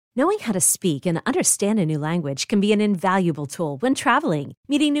Knowing how to speak and understand a new language can be an invaluable tool when traveling,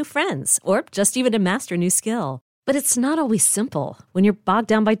 meeting new friends, or just even to master a new skill. But it's not always simple when you're bogged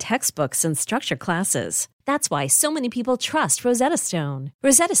down by textbooks and structured classes. That's why so many people trust Rosetta Stone.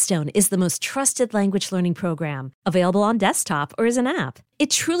 Rosetta Stone is the most trusted language learning program, available on desktop or as an app. It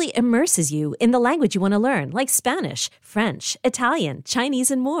truly immerses you in the language you want to learn, like Spanish, French, Italian,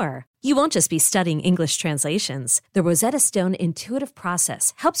 Chinese, and more. You won't just be studying English translations. The Rosetta Stone intuitive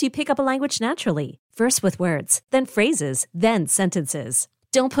process helps you pick up a language naturally, first with words, then phrases, then sentences.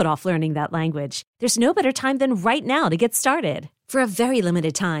 Don't put off learning that language. There's no better time than right now to get started. For a very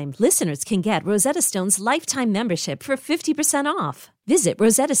limited time, listeners can get Rosetta Stone's lifetime membership for 50% off. Visit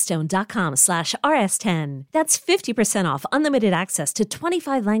rosettastone.com/rs10. That's 50% off unlimited access to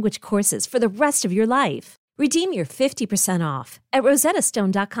 25 language courses for the rest of your life. Redeem your 50% off at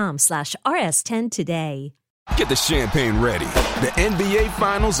rosettastone.com/rs10 today. Get the champagne ready. The NBA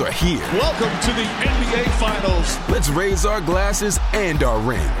Finals are here. Welcome to the NBA Finals. Let's raise our glasses and our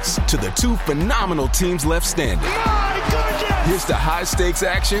rings to the two phenomenal teams left standing. My goodness! Here's to high-stakes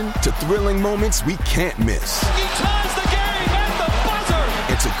action, to thrilling moments we can't miss. He ties the game at the buzzer!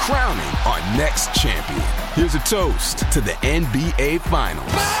 And to crowning our next champion. Here's a toast to the NBA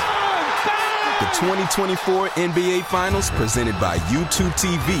Finals. The 2024 NBA Finals, presented by YouTube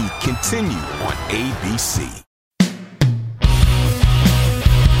TV, continue on ABC.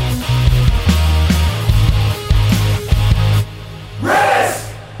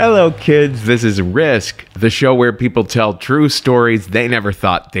 Hello, kids. This is Risk, the show where people tell true stories they never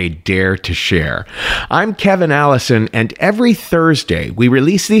thought they'd dare to share. I'm Kevin Allison, and every Thursday we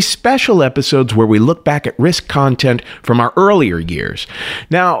release these special episodes where we look back at Risk content from our earlier years.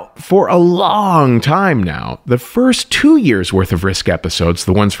 Now, for a long time now, the first 2 years' worth of Risk episodes,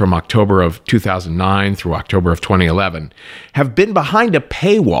 the ones from October of 2009 through October of 2011, have been behind a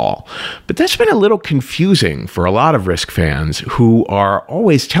paywall. But that's been a little confusing for a lot of Risk fans who are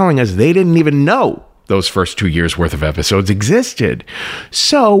always telling us they didn't even know those first 2 years worth of episodes existed.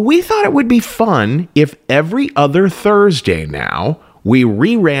 So we thought it would be fun if every other Thursday now we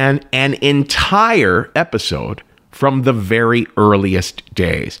reran an entire episode from the very earliest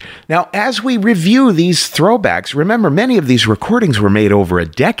days. Now, as we review these throwbacks, remember many of these recordings were made over a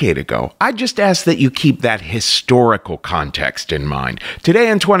decade ago. I just ask that you keep that historical context in mind. Today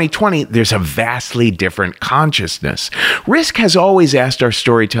in 2020, there's a vastly different consciousness. Risk has always asked our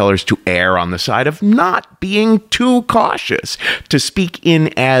storytellers to err on the side of not being too cautious, to speak in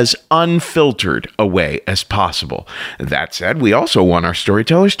as unfiltered a way as possible. That said, we also want our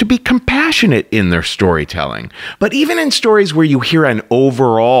storytellers to be compassionate in their storytelling. But even in stories where you hear an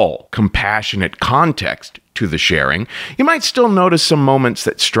overall compassionate context to the sharing, you might still notice some moments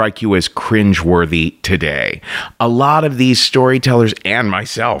that strike you as cringeworthy today. A lot of these storytellers, and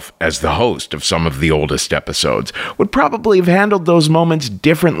myself as the host of some of the oldest episodes, would probably have handled those moments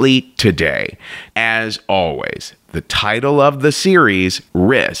differently today. As always, the title of the series,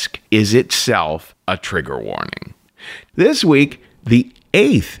 Risk, is itself a trigger warning. This week, the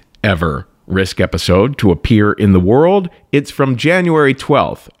 8th ever Risk episode to appear in the world. It's from January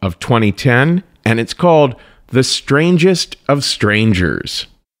 12th of 2010, and it's called The Strangest of Strangers.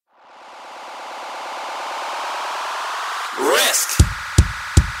 Risk.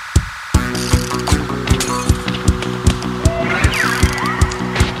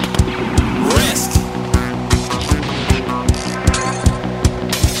 Risk.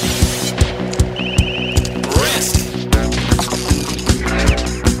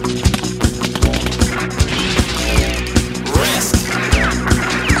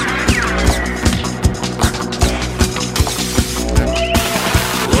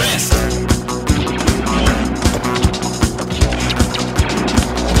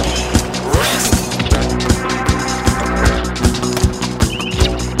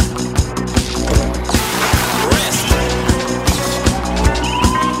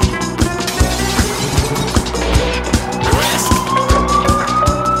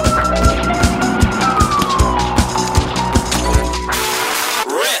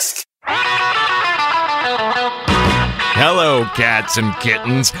 Hello, cats and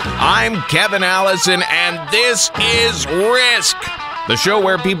kittens. I'm Kevin Allison, and this is Risk, the show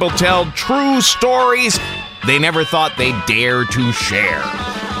where people tell true stories they never thought they'd dare to share.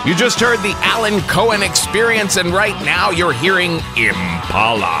 You just heard the Alan Cohen Experience, and right now you're hearing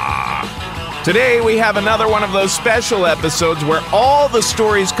Impala. Today we have another one of those special episodes where all the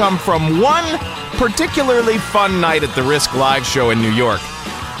stories come from one particularly fun night at the Risk Live show in New York.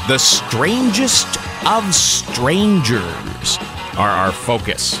 The Strangest of Strangers are our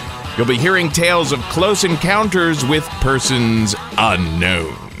focus. You'll be hearing tales of close encounters with persons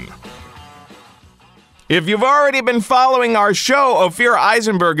unknown. If you've already been following our show, Ophira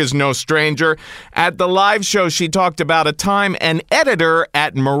Eisenberg is no stranger. At the live show, she talked about a time an editor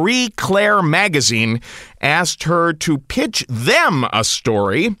at Marie Claire magazine asked her to pitch them a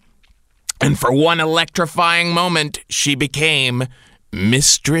story. And for one electrifying moment, she became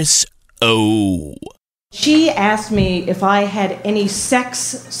Mistress O. She asked me if I had any sex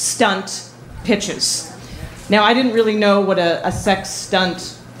stunt pitches. Now, I didn't really know what a sex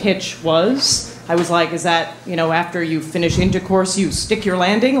stunt pitch was. I was like, is that, after you finish intercourse, you stick your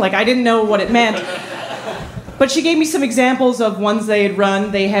landing? Like, I didn't know what it meant. But she gave me some examples of ones they had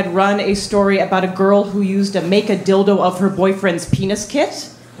run. They had run a story about a girl who used to make a dildo of her boyfriend's penis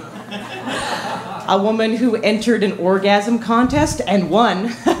kit. A woman who entered an orgasm contest and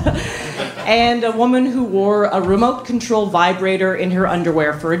won. And a woman who wore a remote control vibrator in her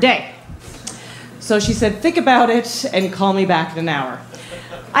underwear for a day. So she said, think about it and call me back in an hour.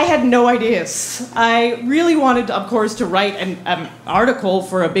 I had no ideas. I really wanted, of course, to write an article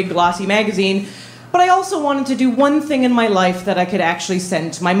for a big glossy magazine, but I also wanted to do one thing in my life that I could actually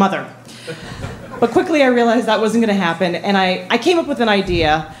send to my mother. But quickly I realized that wasn't going to happen, and I came up with an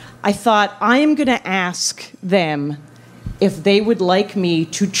idea. I thought, I am going to ask them if they would like me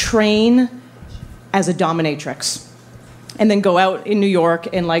to train as a dominatrix, and then go out in New York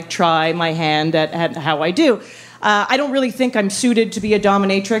and try my hand at how I do. I don't really think I'm suited to be a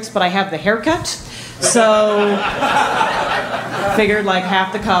dominatrix, but I have the haircut, so figured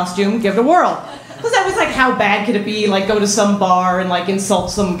half the costume, give it a whirl. Because I was how bad could it be? Go to some bar and insult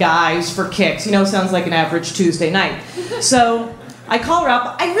some guys for kicks. Sounds like an average Tuesday night. So I call her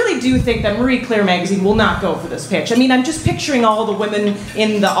up. I really do think that Marie Claire magazine will not go for this pitch. I mean, I'm just picturing all the women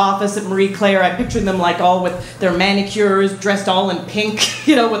in the office at Marie Claire. I'm picturing them all with their manicures, dressed all in pink,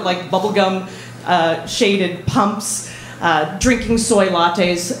 with bubblegum shaded pumps, drinking soy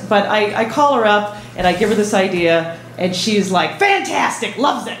lattes. But I call her up and I give her this idea, and she's like, fantastic,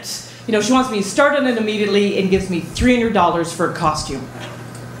 loves it. She wants me to start on it immediately and gives me $300 for a costume.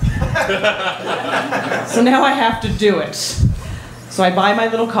 So now I have to do it. So I buy my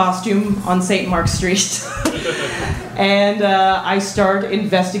little costume on St. Mark Street, and I start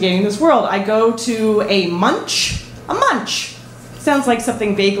investigating this world. I go to a munch. A munch. Sounds like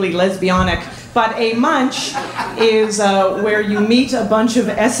something vaguely lesbianic, but a munch is where you meet a bunch of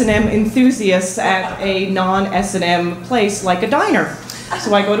S&M enthusiasts at a non-S&M place like a diner.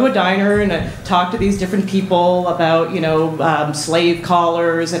 So I go to a diner and talk to these different people about, slave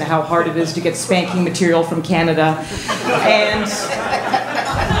collars and how hard it is to get spanking material from Canada. And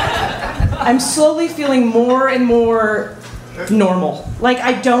I'm slowly feeling more and more normal.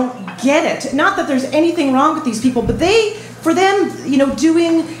 I don't get it. Not that there's anything wrong with these people, but for them,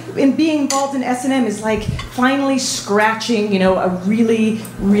 doing and being involved in S&M is finally scratching, a really,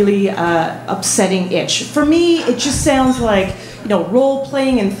 really upsetting itch. For me, it just sounds like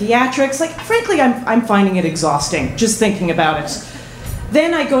role-playing and theatrics. Frankly, I'm finding it exhausting, just thinking about it.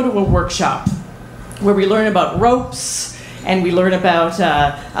 Then I go to a workshop where we learn about ropes, and we learn about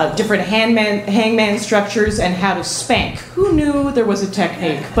different hangman structures and how to spank. Who knew there was a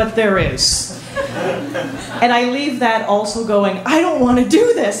technique? But there is. And I leave that also going, I don't want to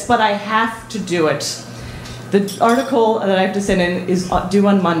do this, but I have to do it. The article that I have to send in is due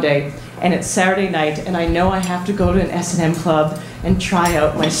on Monday, and it's Saturday night, and I know I have to go to an S&M club and try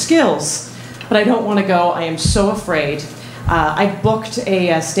out my skills. But I don't want to go. I am so afraid. I booked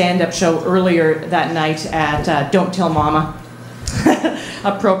a stand-up show earlier that night at Don't Tell Mama.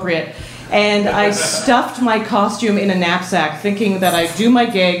 Appropriate. And I stuffed my costume in a knapsack, thinking that I'd do my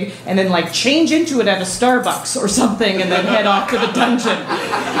gig and then change into it at a Starbucks or something and then head off to the dungeon.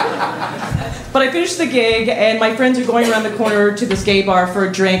 But I finished the gig, and my friends are going around the corner to this gay bar for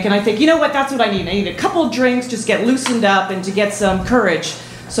a drink, and I think, that's what I need. I need a couple drinks, just get loosened up and to get some courage.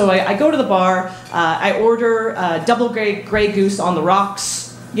 So I go to the bar, I order double Grey Goose on the rocks,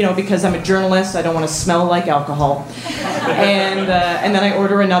 because I'm a journalist, I don't want to smell like alcohol. And then I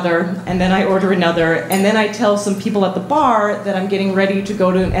order another, and then I order another, and then I tell some people at the bar that I'm getting ready to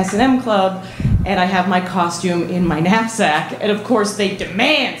go to an S&M club, and I have my costume in my knapsack, and of course they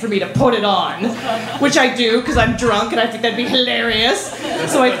demand for me to put it on, which I do because I'm drunk and I think that'd be hilarious.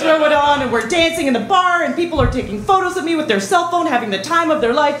 So I throw it on, and we're dancing in the bar, and people are taking photos of me with their cell phone, having the time of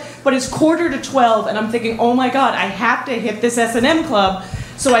their life, but it's 11:45, and I'm thinking, oh my God, I have to hit this S&M club.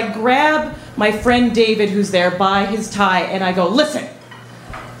 So I grab my friend David, who's there, by his tie, and I go, listen,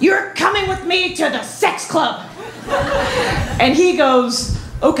 you're coming with me to the sex club. And he goes,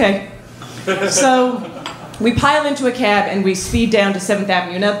 okay. So we pile into a cab and we speed down to 7th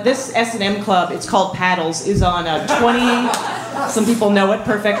Avenue. Now, this S&M club, it's called Paddles, is on Some people know it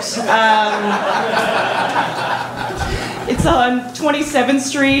perfect. It's on 27th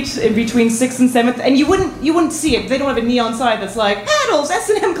Street in between 6th and 7th, and you wouldn't see it. They don't have a neon sign that's like, Paddles,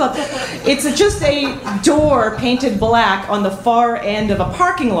 S&M Club. It's just a door painted black on the far end of a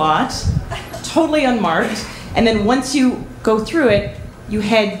parking lot, totally unmarked, and then once you go through it, you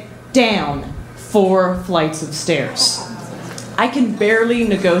head down 4 flights of stairs. I can barely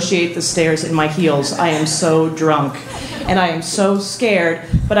negotiate the stairs in my heels. I am so drunk. And I am so scared,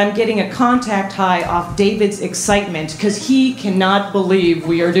 but I'm getting a contact high off David's excitement because he cannot believe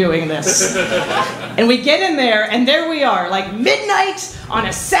we are doing this. And we get in there, and there we are, like midnight on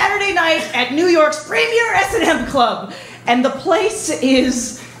a Saturday night at New York's premier S&M Club. And the place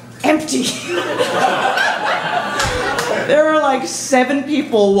is empty. There are like 7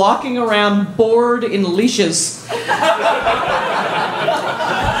 people walking around bored in leashes.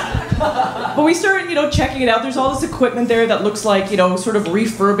 But we started, checking it out. There's all this equipment there that looks like, sort of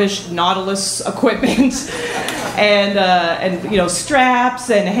refurbished Nautilus equipment. And straps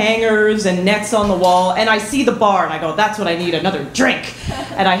and hangers and nets on the wall. And I see the bar, and I go, that's what I need, another drink.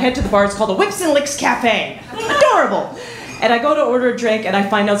 And I head to the bar. It's called the Whips and Licks Cafe. Adorable. And I go to order a drink, and I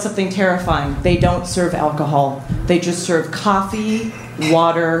find out something terrifying. They don't serve alcohol. They just serve coffee,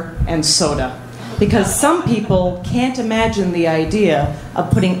 water, and soda. Because some people can't imagine the idea of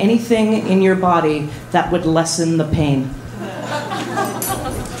putting anything in your body that would lessen the pain.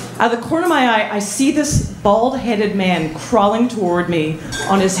 Out of the corner of my eye, I see this bald-headed man crawling toward me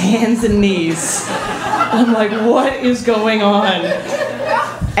on his hands and knees. I'm like, what is going on?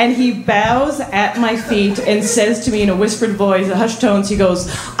 And he bows at my feet and says to me in a whispered voice, in hushed tones, he goes,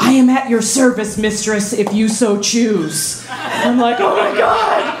 I am at your service, mistress, if you so choose. I'm like, oh my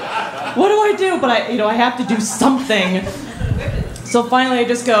God, what do I do? But I have to do something. So finally I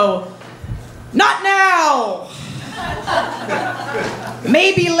just go, not now!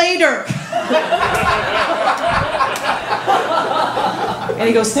 Maybe later. And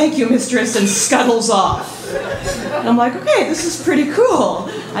he goes, thank you, mistress, and scuttles off. And I'm like, okay, this is pretty cool.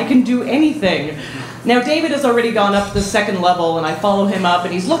 I can do anything. Now, David has already gone up to the 2nd level, and I follow him up,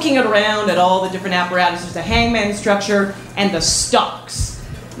 and he's looking around at all the different apparatus. There's the hangman structure and the stocks.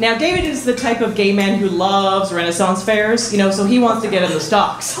 Now, David is the type of gay man who loves Renaissance fairs, so he wants to get in the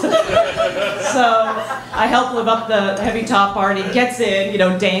stocks. So I help lift up the heavy top part. He gets in,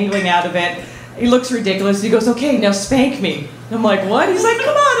 dangling out of it. He looks ridiculous. He goes, okay, now spank me. And I'm like, what? He's like,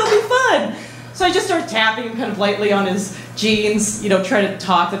 come on, it'll be fun. So I just start tapping him kind of lightly on his jeans, try to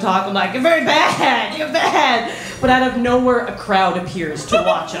talk the talk. I'm like, you're very bad, you're bad. But out of nowhere, a crowd appears to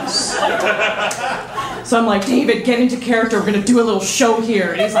watch us. So I'm like, David, get into character. We're going to do a little show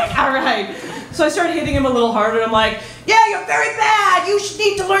here. And he's like, all right. So I started hitting him a little harder. I'm like, yeah, you're very bad. You should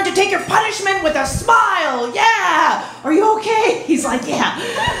need to learn to take your punishment with a smile. Yeah. Are you okay? He's like, yeah.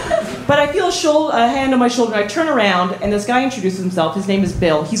 But I feel a hand on my shoulder. I turn around, and this guy introduces himself. His name is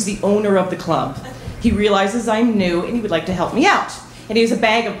Bill. He's the owner of the club. He realizes I'm new, and he would like to help me out. And he has a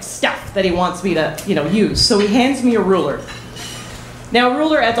bag of stuff that he wants me to, use. So he hands me a ruler. Now, a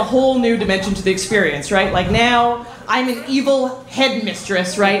ruler adds a whole new dimension to the experience, right? Like now, I'm an evil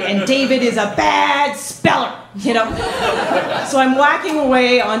headmistress, right? And David is a bad speller, So I'm whacking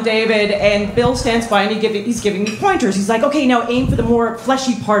away on David, and Bill stands by, and he's giving me pointers. He's like, okay, now aim for the more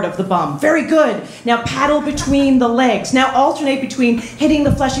fleshy part of the bum. Very good. Now paddle between the legs. Now alternate between hitting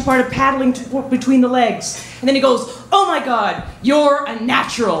the fleshy part and paddling between the legs. And then he goes, oh my God, you're a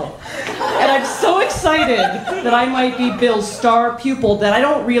natural. And I'm so excited that I might be Bill's star pupil that I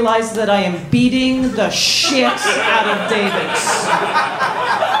don't realize that I am beating the shit out of David's.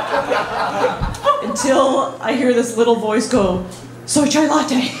 Until I hear this little voice go, soy chai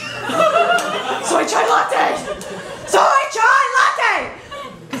latte. Soy chai latte. Soy chai latte.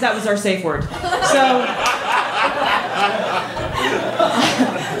 Because that was our safe word. So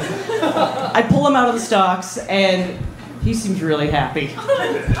I pull him out of the stocks, and he seems really happy.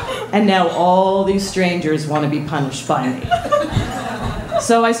 And now all these strangers want to be punished by me.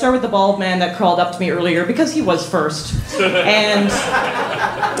 So I start with the bald man that crawled up to me earlier because he was first. And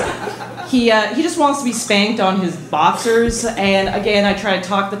he just wants to be spanked on his boxers. And again, I try to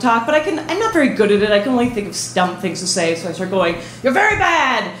talk the talk, but I'm not very good at it. I can only think of dumb things to say. So I start going, you're very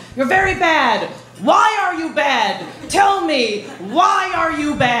bad. You're very bad. Why are you bad? Tell me, why are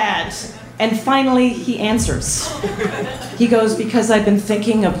you bad? And finally, he answers. He goes, because I've been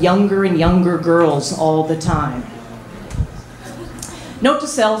thinking of younger and younger girls all the time. Note to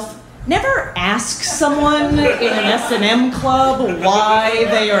self, never ask someone in an S&M club why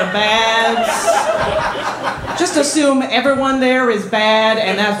they are bad. Just assume everyone there is bad,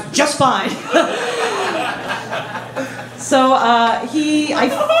 and that's just fine. So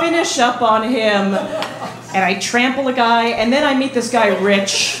I finish up on him, and I trample a guy, and then I meet this guy,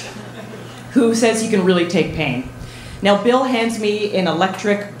 Rich, who says he can really take pain. Now, Bill hands me an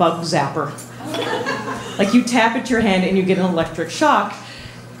electric bug zapper. Like, you tap it to your hand and you get an electric shock,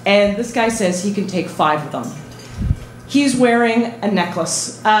 and this guy says he can take 5 of them. He's wearing a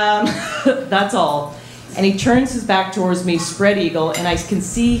necklace. That's all. And he turns his back towards me, spread eagle, and I can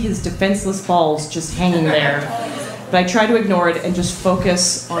see his defenseless balls just hanging there. But I try to ignore it and just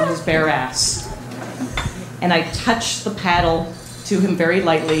focus on his bare ass. And I touch the paddle to him very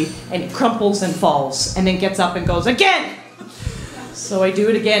lightly, and he crumples and falls, and then gets up and goes, again! So I do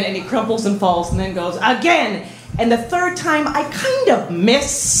it again, and he crumples and falls, and then goes, again! And the third time, I kind of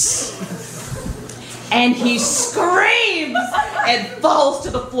miss. And he screams and falls to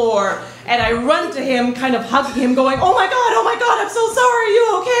the floor. And I run to him, kind of hugging him, going, oh my God, I'm so sorry, are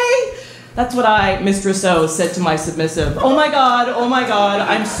you okay? That's what I, Mistress O, said to my submissive. Oh my God,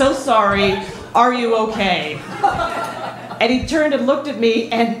 I'm so sorry, are you okay? And he turned and looked at me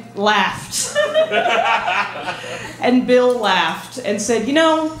and laughed. And Bill laughed and said, you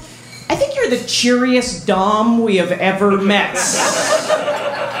know, I think you're the cheeriest dom we have ever met.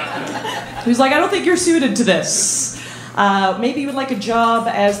 He was like, I don't think you're suited to this. Maybe you would like a job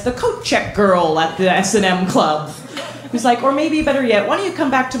as the coat check girl at the S&M club. He was like, or maybe better yet, why don't you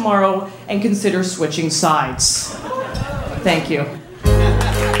come back tomorrow and consider switching sides? Thank you.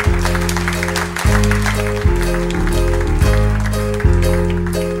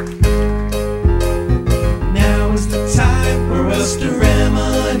 Now is the time for us to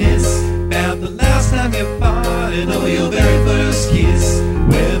reminisce about the last time you fought and over your very first kiss.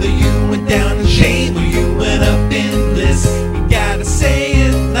 Whether you went down in shame or you went up in bliss, you gotta say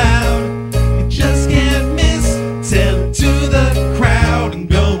it loud, you just can't miss. Tell it to the crowd and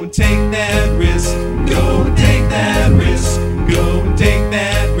go and take that risk. Go and take that risk. Go and take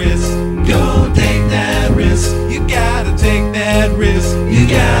that risk. Go and take that risk. You gotta take that risk. You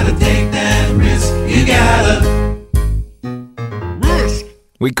gotta take that risk. You gotta.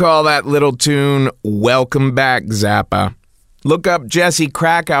 We call that little tune Welcome Back, Zappa. Look up Jesse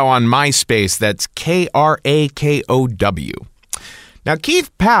Krakow on MySpace. That's Krakow. Now, Keith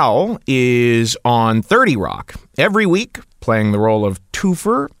Powell is on 30 Rock every week, playing the role of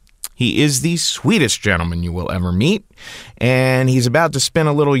Toofer. He is the sweetest gentleman you will ever meet, and he's about to spin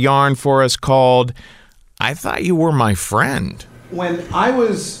a little yarn for us called I Thought You Were My Friend. When I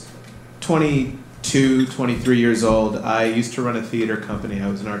was 22, 23 years old, I used to run a theater company. I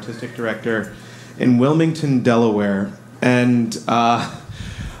was an artistic director in Wilmington, Delaware. And,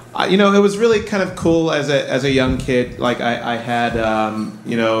 it was really kind of cool as a young kid. Like, I had,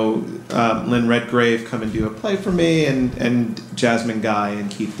 Lynn Redgrave come and do a play for me, and Jasmine Guy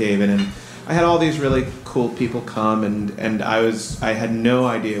and Keith David. And I had all these really cool people come, and I had no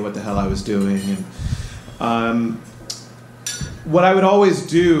idea what the hell I was doing. And what I would always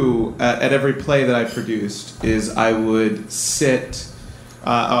do at every play that I produced is I would sit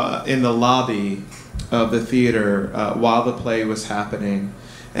in the lobby of the theater while the play was happening,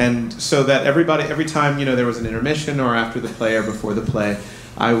 and so that every time there was an intermission or after the play or before the play,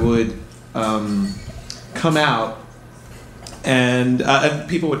 I would come out, and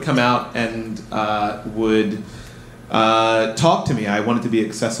people would come out and would talk to me. I wanted to be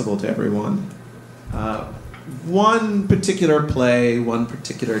accessible to everyone. One particular play, one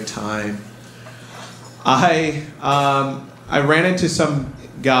particular time, I ran into some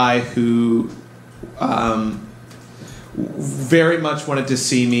guy who very much wanted to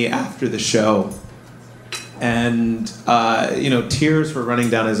see me after the show, and tears were running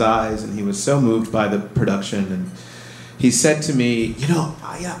down his eyes, and he was so moved by the production, and he said to me,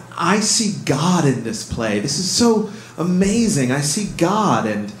 I see God in this play. This is so amazing. I see God.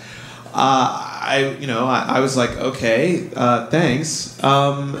 And I was like, okay, thanks.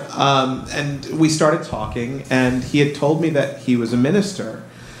 And we started talking, and he had told me that he was a minister,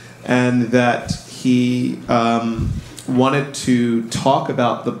 and that he wanted to talk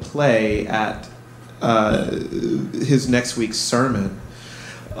about the play at his next week's sermon.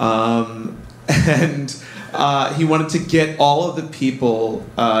 And he wanted to get all of the people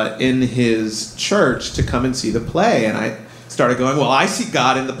in his church to come and see the play. And I started going, well, I see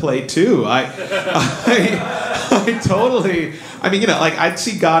God in the play too. I totally, I'd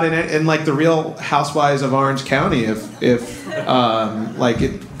see God in like the Real Housewives of Orange County if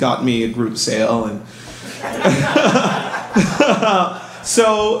it got me a group sale. And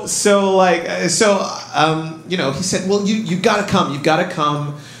so he said, well, you've got to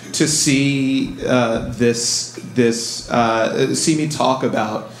come to see see me talk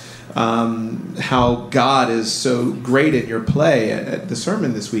about how God is so great in your play at the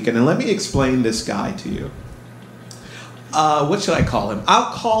sermon this weekend. And let me explain this guy to you. What should I call him?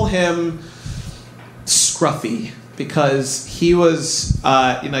 I'll call him Scruffy, because he was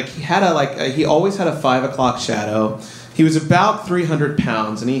he always had a 5 o'clock shadow. He was about 300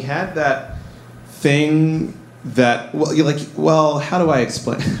 pounds, and he had that thing that how do I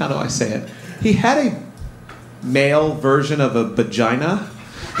explain? How do I say it? He had a male version of a vagina.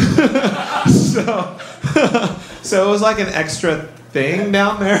 So it was like an extra thing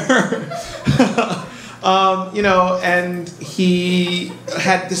down there. And he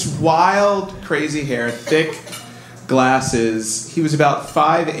had this wild, crazy hair, thick glasses. He was about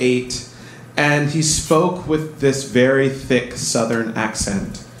 5'8", and he spoke with this very thick Southern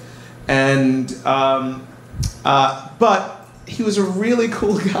accent. And but he was a really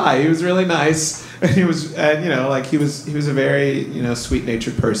cool guy. He was really nice, and he was a very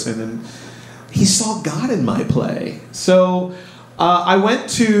sweet-natured person, and he saw God in my play. So I went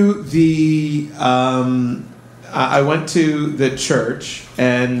to the church,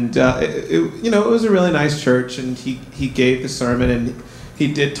 and it was a really nice church, and he gave the sermon, and he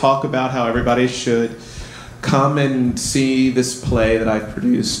did talk about how everybody should come and see this play that I've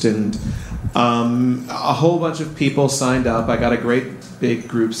produced, and a whole bunch of people signed up. I got a great big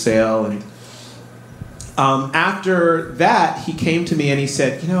group sale, and after that, he came to me and he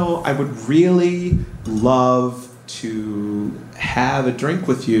said, I would really love to have a drink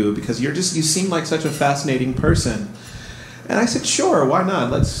with you, because you seem like such a fascinating person. And I said, sure, why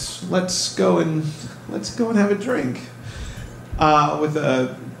not? Let's go and have a drink with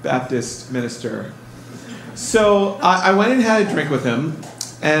a Baptist minister. So I went and had a drink with him,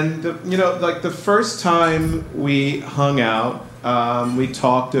 and the first time we hung out, we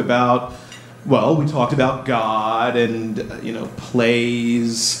talked about God and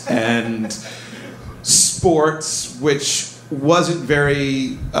plays and sports, which wasn't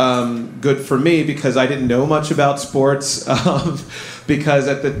very good for me, because I didn't know much about sports. Because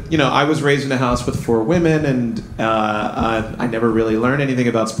I was raised in a house with 4 women, and I never really learned anything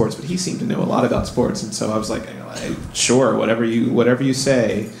about sports. But he seemed to know a lot about sports, and so I was like, sure, whatever you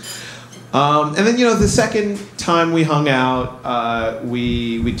say. And then the second time we hung out,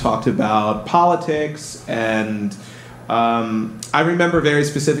 we talked about politics, and I remember very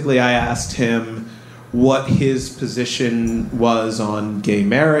specifically I asked him what his position was on gay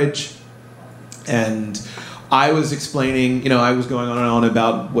marriage, and I was explaining, I was going on and on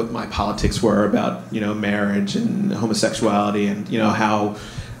about what my politics were about, marriage and homosexuality, and how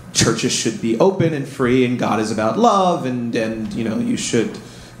churches should be open and free, and God is about love, and you should,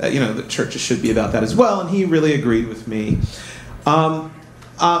 the churches should be about that as well. And he really agreed with me.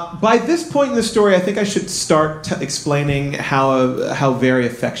 By this point in the story, I think I should start explaining how very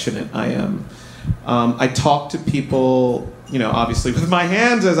affectionate I am. I talk to people, obviously with my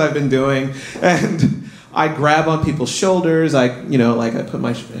hands, as I've been doing, and I grab on people's shoulders. I put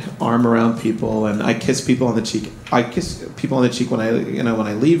my arm around people, and I kiss people on the cheek. I kiss people on the cheek when I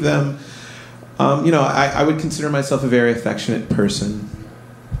leave them. I would consider myself a very affectionate person.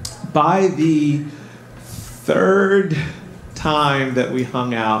 By the third time that we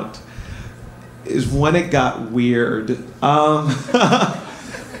hung out is when it got weird.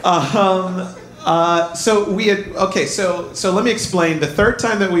 So let me explain. The third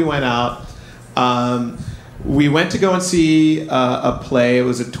time that we went out, we went to go and see a play. It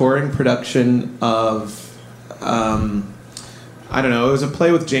was a touring production of, it was a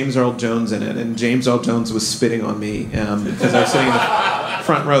play with James Earl Jones in it, and James Earl Jones was spitting on me because I was sitting in the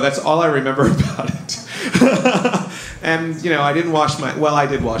front row. That's all I remember about it. And, I didn't wash I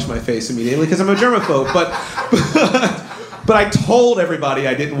did wash my face immediately because I'm a germaphobe, but I told everybody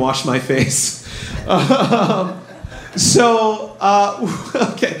I didn't wash my face. So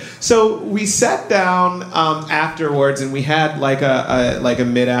we sat down afterwards, and we had like a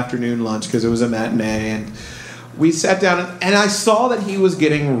mid-afternoon lunch because it was a matinee, and we sat down, and I saw that he was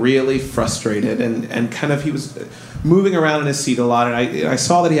getting really frustrated, and kind of he was moving around in his seat a lot, and I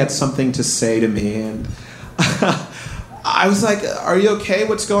saw that he had something to say to me, and I was like, "Are you okay?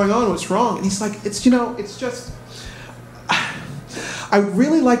 What's going on? What's wrong?" And he's like, "It's just I'd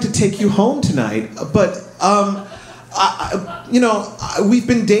really like to take you home tonight, but we've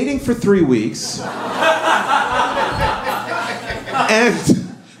been dating for 3 weeks,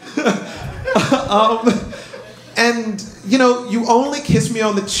 and you only kiss me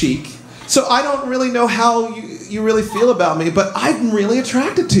on the cheek, so I don't really know how you really feel about me, but I'm really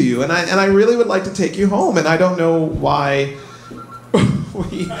attracted to you, and I really would like to take you home, and I don't know why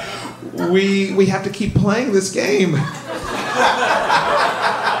we have to keep playing this game."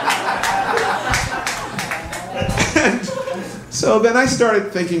 So then I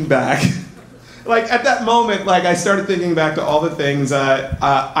started thinking back. Like, at that moment, like, I started thinking back to all the things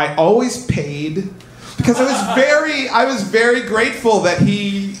I always paid, because I was very grateful that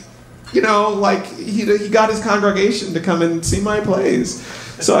he, you know, like, he got his congregation to come and see my plays.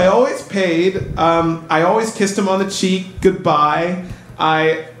 So I always paid. I always kissed him on the cheek goodbye.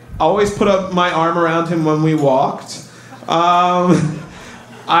 I always put up my arm around him when we walked. I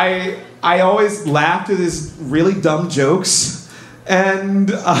always laughed at his really dumb jokes.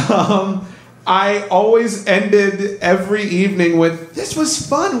 And I always ended every evening with, "This was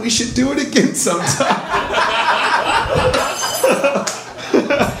fun, we should do it again sometime."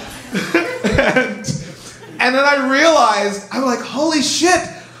 and then I realized, I'm like, holy shit,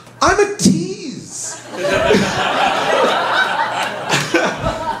 I'm a tease.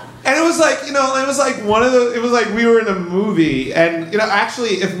 And it was like, you know, it was like it was like we were in a movie, and, you know,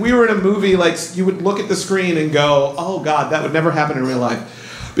 actually, if we were in a movie, like, you would look at the screen and go, oh God, that would never happen in real life.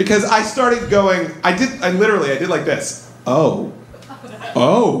 Because I started going, I did like this. Oh.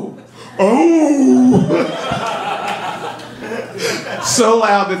 So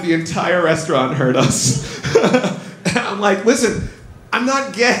loud that the entire restaurant heard us. And I'm like, listen, I'm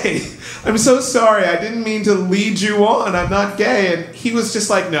not gay. I'm so sorry. I didn't mean to lead you on. I'm not gay. And he was just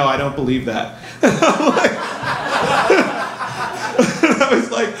like, no, I don't believe that. And I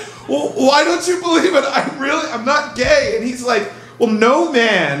was like, well, why don't you believe it? I'm not gay. And he's like, well, no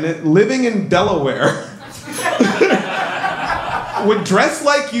man living in Delaware would dress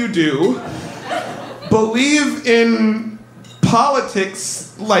like you do, believe in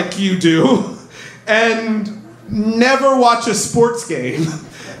politics like you do, and never watch a sports game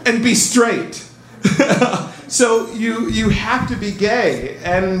and be straight. So you have to be gay.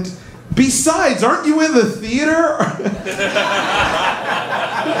 And besides, aren't you in the theater?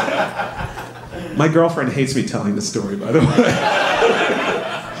 My girlfriend hates me telling the story, by the way.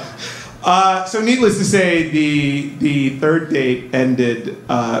 So needless to say, the third date ended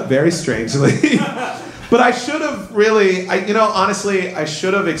very strangely. But I should have really, honestly, I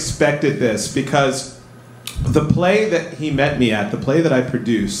should have expected this, because the play that he met me at, the play that I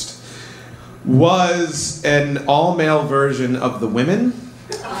produced, was an all-male version of The Women.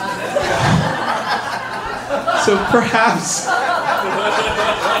 So perhaps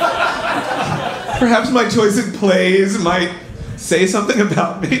my choice in plays might say something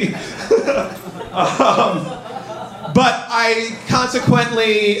about me. But I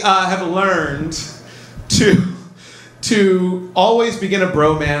consequently have learned to always begin a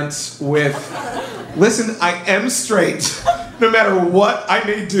bromance with, listen, I am straight, no matter what I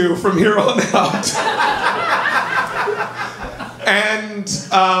may do from here on out. And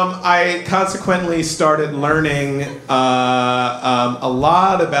I consequently started learning a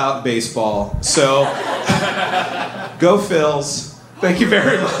lot about baseball. So, go Phils. Thank you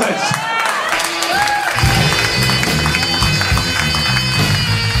very much.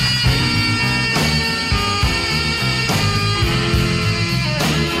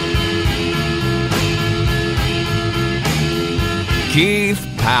 Keith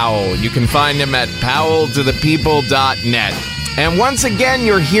Powell. You can find him at powelltothepeople.net. And once again,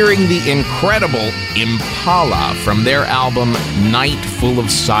 you're hearing the incredible Impala from their album Night Full of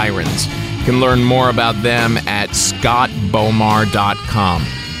Sirens. You can learn more about them at scottbomar.com.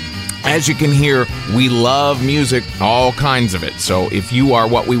 As you can hear, we love music, all kinds of it. So if you are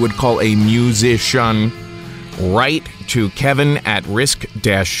what we would call a musician, write to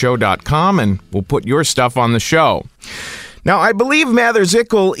kevin@risk-show.com and we'll put your stuff on the show. Now, I believe Mather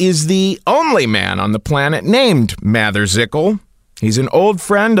Zickel is the only man on the planet named Mather Zickel. He's an old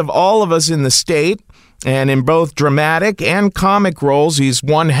friend of all of us in the state, and in both dramatic and comic roles, he's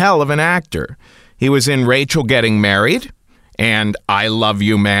one hell of an actor. He was in Rachel Getting Married and I Love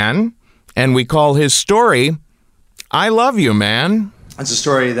You, Man, and we call his story I Love You, Man. It's a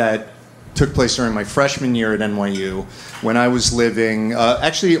story that took place during my freshman year at NYU when I was living,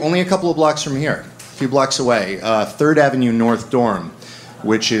 actually only a couple of blocks from here. Few blocks away, 3rd Avenue North Dorm,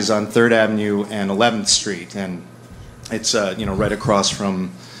 which is on 3rd Avenue and 11th Street, and it's right across from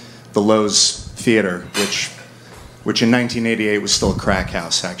the Lowe's Theater, which in 1988 was still a crack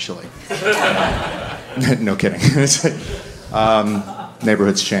house, actually. No kidding.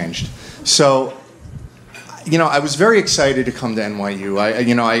 Neighborhoods changed. So, I was very excited to come to NYU. I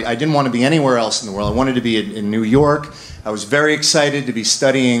didn't want to be anywhere else in the world. I wanted to be in New York. I was very excited to be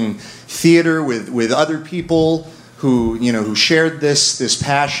studying theater with other people who shared this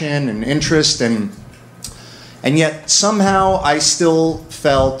passion and interest, and yet somehow I still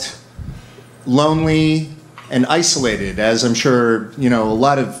felt lonely and isolated, as I'm sure a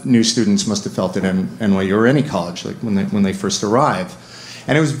lot of new students must have felt at NYU or any college, like when they first arrive.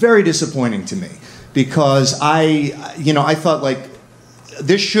 And it was very disappointing to me because I thought like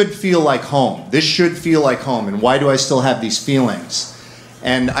this should feel like home. This should feel like home, and why do I still have these feelings?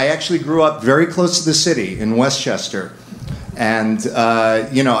 And I actually grew up very close to the city in Westchester. And,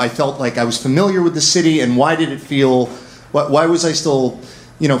 I felt like I was familiar with the city, and why did it feel, why was I still,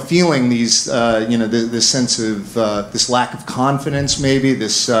 feeling these, this sense of, this lack of confidence maybe,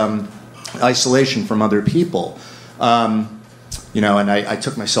 this isolation from other people. And I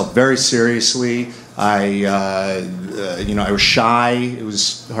took myself very seriously. I was shy. It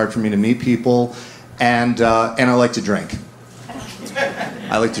was hard for me to meet people. And I like to drink.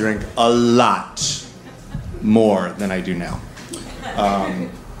 I like to drink a lot more than I do now.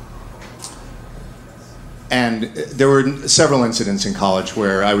 And there were several incidents in college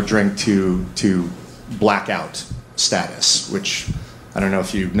where I would drink to blackout status, which I don't know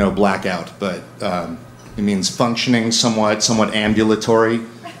if you know blackout, but it means functioning somewhat ambulatory,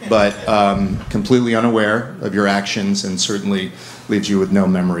 but completely unaware of your actions, and certainly leaves you with no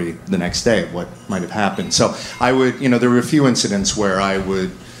memory the next day of what might have happened. So I would, there were a few incidents where I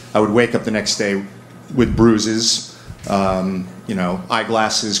would wake up the next day with bruises,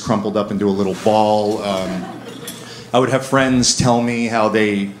 eyeglasses crumpled up into a little ball. I would have friends tell me how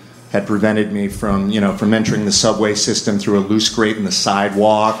they had prevented me from entering the subway system through a loose grate in the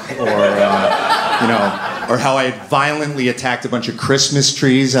sidewalk, or how I had violently attacked a bunch of Christmas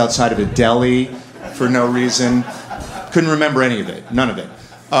trees outside of a deli for no reason. Couldn't remember any of it, none of it.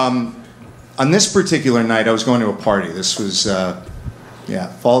 On this particular night, I was going to a party. This was,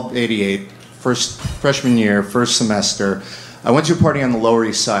 fall of '88, freshman year, first semester. I went to a party on the Lower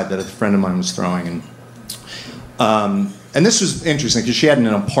East Side that a friend of mine was throwing, and this was interesting because she had an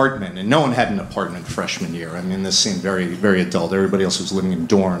apartment, and no one had an apartment freshman year. I mean, this seemed very, very adult. Everybody else was living in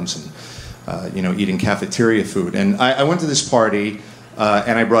dorms and, eating cafeteria food. And I went to this party,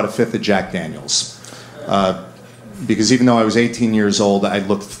 and I brought a fifth of Jack Daniels. Because even though I was 18 years old, I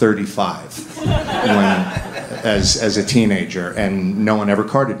looked 35 as a teenager, and no one ever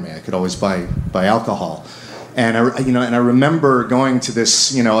carded me. I could always buy alcohol. And I remember going to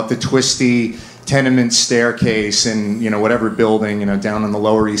this, up the twisty tenement staircase in, whatever building, down on the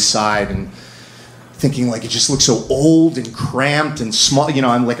Lower East Side, and thinking like it just looked so old and cramped and small.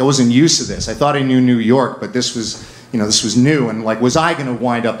 I'm like, I wasn't used to this. I thought I knew New York, but this was new, and like, was I going to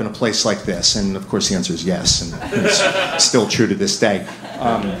wind up in a place like this? And of course the answer is yes, and it's still true to this day.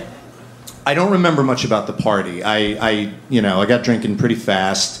 I don't remember much about the party. I got drinking pretty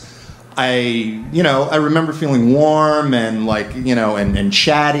fast. I remember feeling warm and and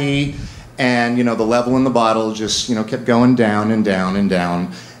chatty, and the level in the bottle just kept going down and down and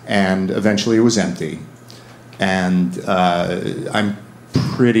down, and eventually it was empty. And I'm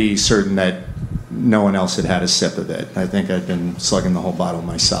pretty certain that no one else had had a sip of it. I think I'd been slugging the whole bottle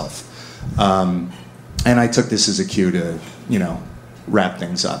myself. And I took this as a cue to, wrap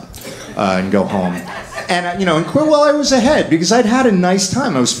things up and go home. And, and quit while I was ahead, because I'd had a nice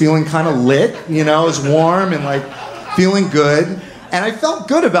time. I was feeling kind of lit, it was warm and, feeling good. And I felt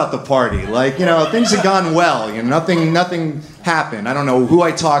good about the party. Things had gone well. Nothing happened. I don't know who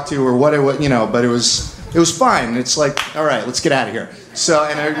I talked to or what it was, but it was fine. It's like, all right, let's get out of here. So,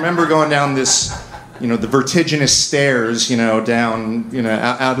 and I remember going down this, the vertiginous stairs, down,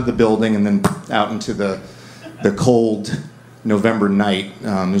 out of the building and then out into the cold November night.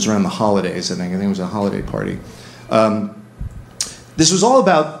 It was around the holidays, I think. I think it was a holiday party. This was all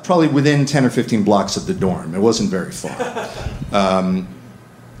about probably within 10 or 15 blocks of the dorm. It wasn't very far. And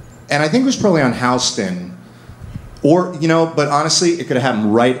I think it was probably on Houston. Or, but honestly, it could have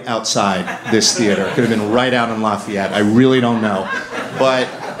happened right outside this theater. It could have been right out in Lafayette. I really don't know. But,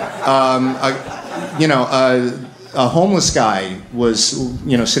 a homeless guy was,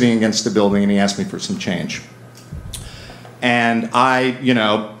 sitting against the building, and he asked me for some change. And I,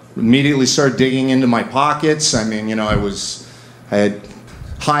 immediately started digging into my pockets. I mean, I had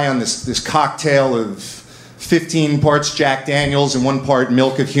high on this cocktail of 15 parts Jack Daniels and 1 part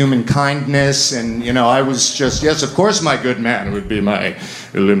milk of human kindness, and I was just, yes, of course, my good man, it would be my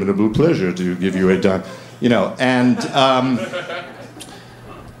illimitable pleasure to give you a dime,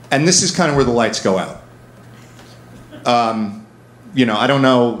 and this is kind of where the lights go out. I don't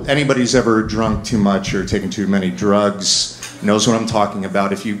know anybody's ever drunk too much or taken too many drugs, knows what I'm talking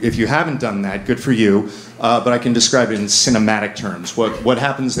about. If you haven't done that, good for you. But I can describe it in cinematic terms. What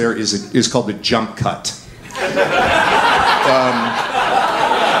happens there is called the jump cut.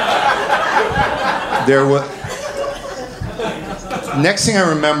 Next thing I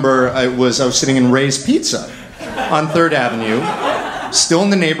remember, I was sitting in Ray's Pizza on 3rd Avenue, still in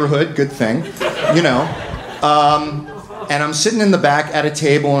the neighborhood, good thing, you know. And I'm sitting in the back at a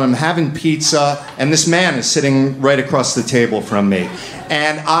table and I'm having pizza, and this man is sitting right across the table from me.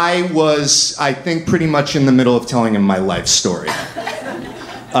 And I was, I think, pretty much in the middle of telling him my life story.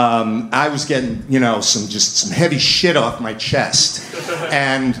 I was getting, you know, some heavy shit off my chest.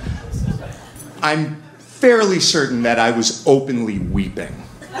 And I'm fairly certain that I was openly weeping.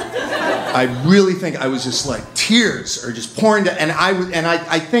 I really think I was just like, tears are just pouring down. And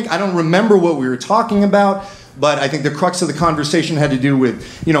I think, I don't remember what we were talking about, but I think the crux of the conversation had to do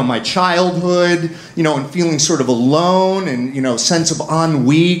with, you know, my childhood, you know, and feeling sort of alone and, you know, sense of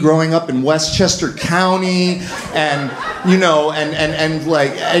ennui growing up in Westchester County and, you know, and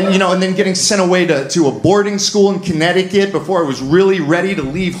like, and, you know, and then getting sent away to a boarding school in Connecticut before I was really ready to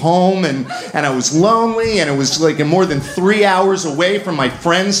leave home, and I was lonely, and it was like more than 3 hours away from my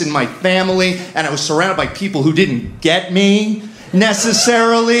friends and my family, and I was surrounded by people who didn't get me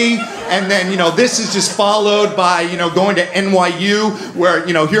necessarily. And then, you know, this is just followed by, you know, going to NYU, where,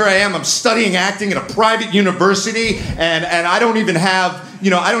 you know, here I am, I'm studying acting at a private university, and I don't even have, you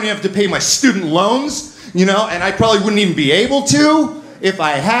know, I don't even have to pay my student loans, you know, and I probably wouldn't even be able to if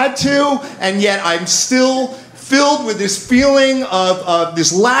I had to, and yet I'm still filled with this feeling of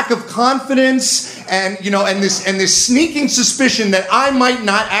this lack of confidence, and, you know, and this sneaking suspicion that I might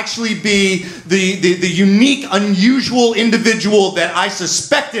not actually be the unique, unusual individual that I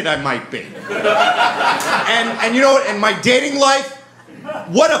suspected I might be. And you know what? And my dating life,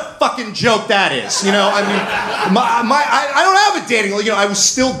 what a fucking joke that is. You know, I mean, I don't have a dating life. You know, I was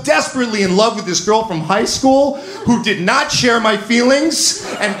still desperately in love with this girl from high school who did not share my feelings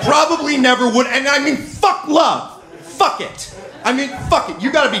and probably never would. And I mean, fuck love. Fuck it. I mean, fuck it.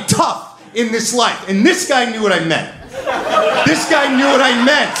 You gotta be tough in this life. And this guy knew what I meant. This guy knew what I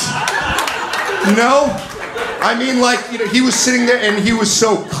meant. You know? I mean, like, you know, he was sitting there and he was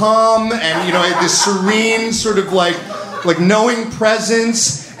so calm and, you know, had this serene sort of like knowing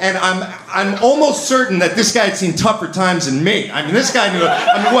presence. And I'm almost certain that this guy had seen tougher times than me. I mean, this guy knew,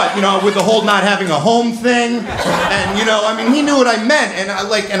 I mean, what, you know, with the whole not having a home thing. And, you know, I mean, he knew what I meant. And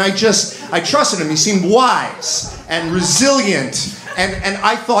I trusted him. He seemed wise and resilient. And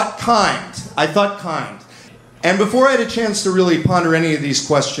I thought kind. And before I had a chance to really ponder any of these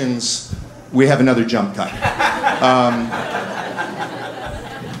questions, we have another jump cut.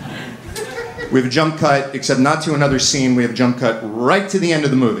 We have a jump cut, except not to another scene. We have a jump cut right to the end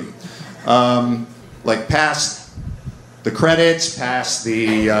of the movie. Like past the credits, past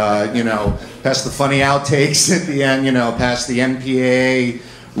the, past the funny outtakes at the end, you know, past the MPA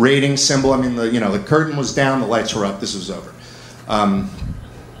rating symbol. I mean, the curtain was down, the lights were up, this was over.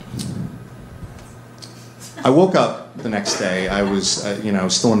 I woke up the next day. I was,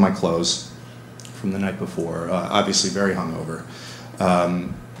 still in my clothes from the night before, obviously very hungover.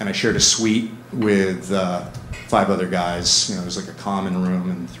 And I shared a suite with 5 other guys. You know, it was like a common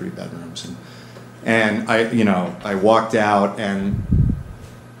room and 3 bedrooms. And I walked out, and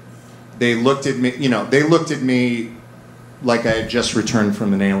they looked at me, like I had just returned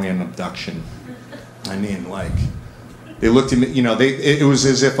from an alien abduction. I mean, like, they looked at me, you know, it was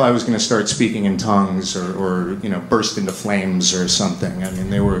as if I was going to start speaking in tongues or burst into flames or something. I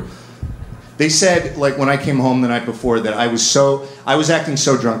mean, they said, like, when I came home the night before, that I was acting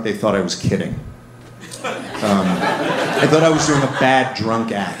so drunk they thought I was kidding. I thought I was doing a bad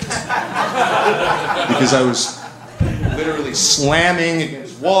drunk act. Because I was literally slamming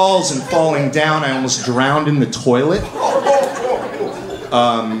against walls and falling down. I almost drowned in the toilet.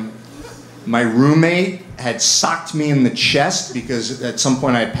 My roommate had socked me in the chest because at some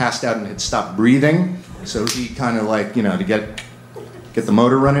point I had passed out and had stopped breathing. So he kind of like, to get the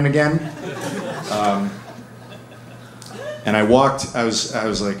motor running again. And I walked, I was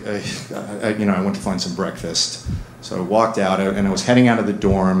like, I went to find some breakfast. So I walked out and I was heading out of the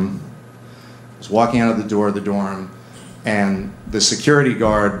dorm. I was walking out of the door of the dorm, and the security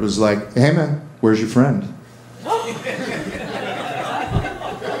guard was like, "Hey man, where's your friend?"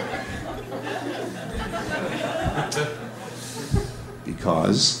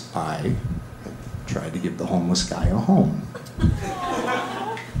 Because I tried to give the homeless guy a home.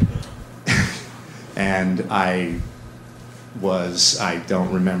 And I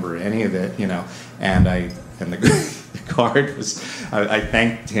don't remember any of it, and the guard was, I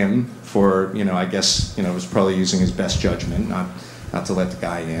thanked him for, I guess, was probably using his best judgment, not to let the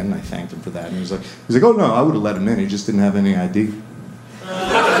guy in. I thanked him for that, and he was like, "Oh no, I would have let him in, he just didn't have any ID."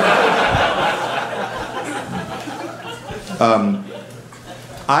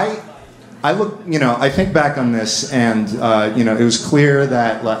 I look, I think back on this, and it was clear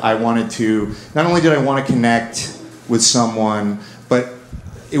that I wanted to. Not only did I want to connect with someone, but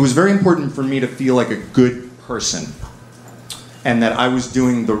it was very important for me to feel like a good person, and that I was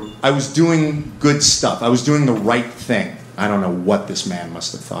doing good stuff. I was doing the right thing. I don't know what this man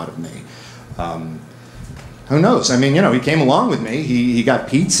must have thought of me. Who knows? I mean, he came along with me. He got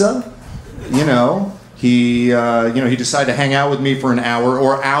pizza. He decided to hang out with me for an hour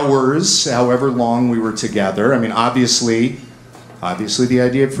or hours, however long we were together. I mean, obviously, the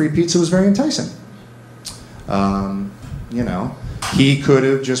idea of free pizza was very enticing. He could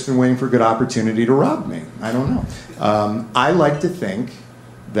have just been waiting for a good opportunity to rob me. I don't know. I like to think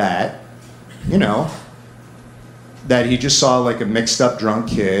that, that he just saw like a mixed up drunk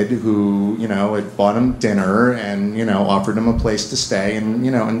kid who, had bought him dinner and, offered him a place to stay and,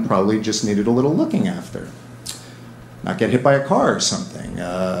 and probably just needed a little looking after. Not get hit by a car or something.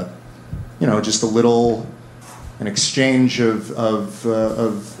 Just an exchange of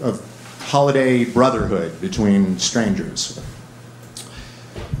holiday brotherhood between strangers.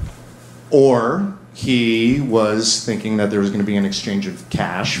 Or he was thinking that there was going to be an exchange of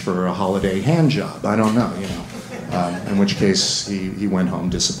cash for a holiday hand job. I don't know, in which case he went home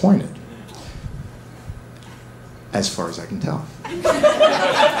disappointed. As far as I can tell.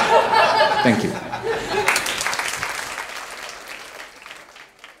 Thank you.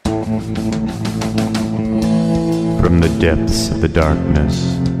 From the depths of the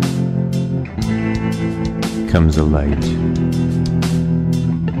darkness comes a light.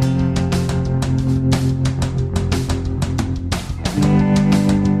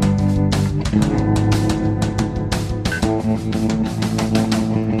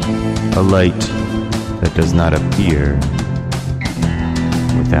 A light that does not appear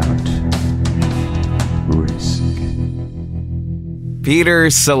without risk. Peter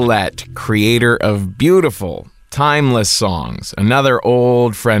Salette, creator of beautiful, timeless songs, another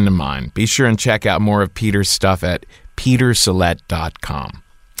old friend of mine. Be sure and check out more of Peter's stuff at petersalette.com.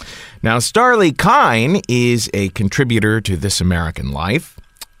 Now, Starlee Kine is a contributor to This American Life.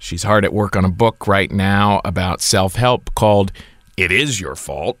 She's hard at work on a book right now about self-help called It Is Your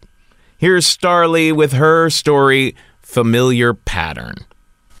Fault. Here's Starlee with her story, Familiar Pattern.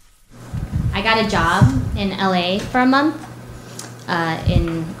 I got a job in LA for a month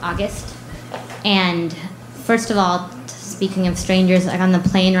in August. And first of all, speaking of strangers, like on the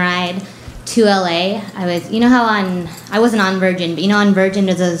plane ride to LA, I was, I wasn't on Virgin, but on Virgin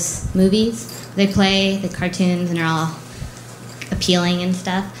there's those movies, they play the cartoons and they're all appealing and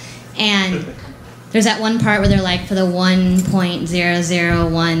stuff. And there's that one part where they're like, for the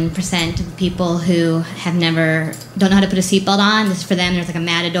 1.001% of the people who don't know how to put a seatbelt on, this is for them, there's like a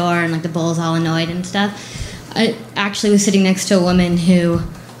matador and like the bull's all annoyed and stuff. I actually was sitting next to a woman who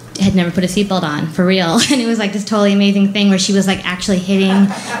had never put a seatbelt on, for real. And it was like this totally amazing thing where she was like actually hitting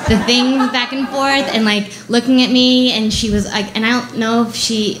the things back and forth and like looking at me, and she was like, and I don't know if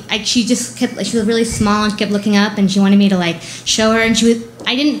she just kept, she was really small and she kept looking up and she wanted me to like show her, and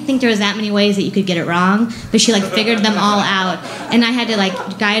I didn't think there was that many ways that you could get it wrong, but she like figured them all out, and I had to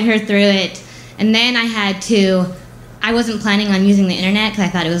like guide her through it. And then I wasn't planning on using the internet because I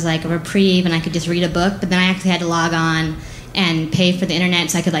thought it was like a reprieve and I could just read a book, but then I actually had to log on and pay for the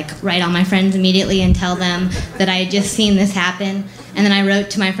internet so I could like write all my friends immediately and tell them that I had just seen this happen. And then I wrote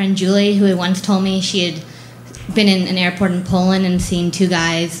to my friend Julie, who had once told me she had been in an airport in Poland and seen two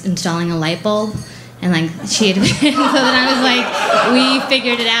guys installing a light bulb. And like she had been, so then I was like, we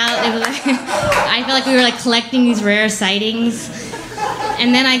figured it out. It was like, I felt like we were like collecting these rare sightings.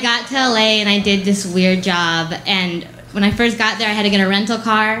 And then I got to LA and I did this weird job. And when I first got there, I had to get a rental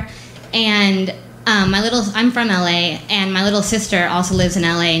car. And I'm from LA, and my little sister also lives in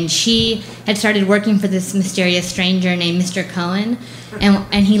LA, and she had started working for this mysterious stranger named Mr. Cohen,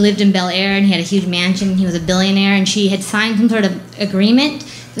 and he lived in Bel Air, and he had a huge mansion. He was a billionaire, and she had signed some sort of agreement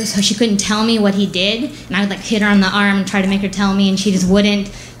so she couldn't tell me what he did, and I would like hit her on the arm and try to make her tell me, and she just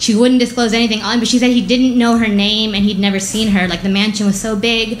wouldn't disclose anything. But she said he didn't know her name and he'd never seen her. Like the mansion was so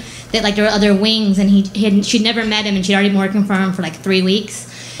big that like there were other wings, and she'd never met him, and she'd already been working for him for like 3 weeks.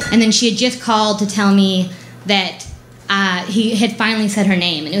 And then she had just called to tell me that he had finally said her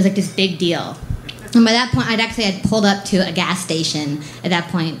name, and it was like this big deal. And by that point, I'd pulled up to a gas station at that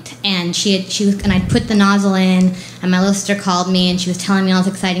point, and I'd put the nozzle in, and my little sister called me, and she was telling me all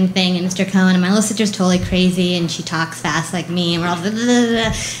this exciting thing, and Mr. Cohen, and my little sister's totally crazy, and she talks fast like me, and we're all blah, blah, blah,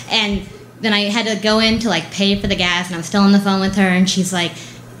 blah. And then I had to go in to like pay for the gas, and I was still on the phone with her, and she's like,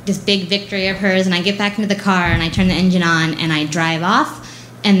 this big victory of hers, and I get back into the car, and I turn the engine on, and I drive off.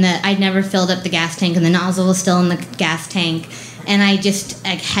 And I'd never filled up the gas tank, and the nozzle was still in the gas tank, and I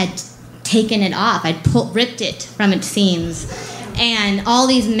had taken it off. I'd ripped it from its seams, And all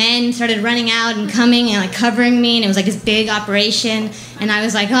these men started running out and coming and like covering me, and it was like this big operation. And I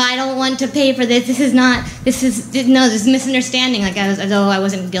was like, oh, I don't want to pay for this. This is misunderstanding. Like as though I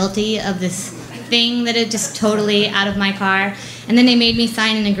wasn't guilty of this thing that is just totally out of my car. And then they made me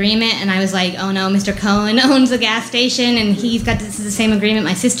sign an agreement, and I was like, oh no, Mr. Cohen owns the gas station, and this is the same agreement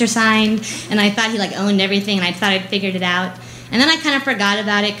my sister signed. And I thought he like owned everything, and I thought I'd figured it out. And then I kind of forgot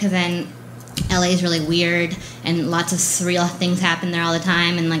about it, because then LA is really weird, and lots of surreal things happen there all the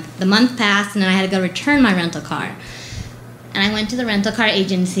time. And like the month passed, and then I had to go return my rental car. And I went to the rental car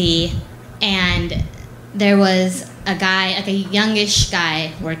agency, and there was a guy, like a youngish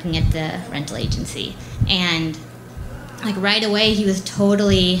guy, working at the rental agency. And like right away, he was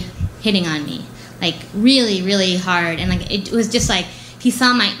totally hitting on me, like really, really hard. And like it was just like, he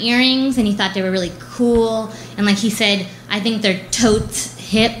saw my earrings and he thought they were really cool. And like he said, I think they're totes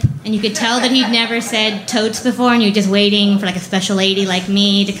hip. And you could tell that he'd never said totes before, and you're just waiting for like a special lady like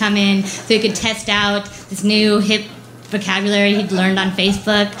me to come in so he could test out this new hip vocabulary he'd learned on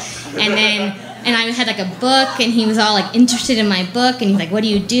Facebook. And I had like a book, and he was all like interested in my book, and he's like, what do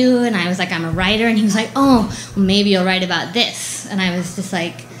you do? And I was like, I'm a writer. And he was like, oh, well, maybe you'll write about this. And I was just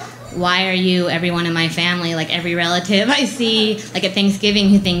like, why are you everyone in my family, like every relative I see like at Thanksgiving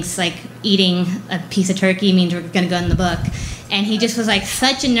who thinks like eating a piece of turkey means we're going to go in the book? And he just was like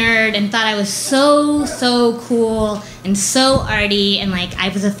such a nerd and thought I was so cool and so arty, and like I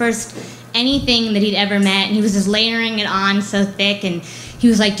was the first anything that he'd ever met, and he was just layering it on so thick. And he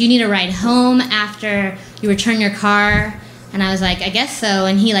was like, do you need a ride home after you return your car? And I was like, I guess so.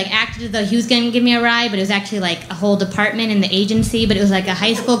 And he like acted as though he was going to give me a ride, but it was actually like a whole department in the agency. But it was like a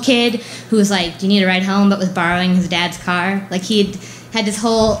high school kid who was like, do you need a ride home? But was borrowing his dad's car. Like he'd had this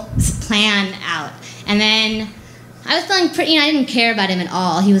whole plan out. And then I was feeling pretty, I didn't care about him at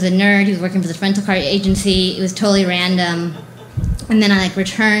all. He was a nerd. He was working for this rental car agency. It was totally random. And then I like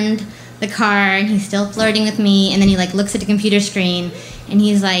returned the car, and he's still flirting with me. And then he like looks at the computer screen, and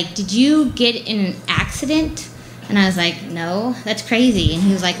he's like, did you get in an accident? And I was like, no, that's crazy. And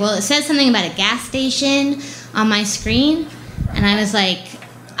he was like, well, it says something about a gas station on my screen. And I was like,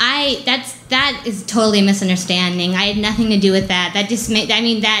 that is totally a misunderstanding. I had nothing to do with that. That just made,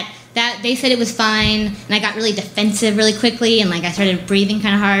 that they said it was fine, and I got really defensive really quickly, and like I started breathing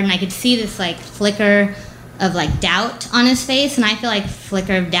kind of hard, and I could see this like flicker of like doubt on his face. And I feel like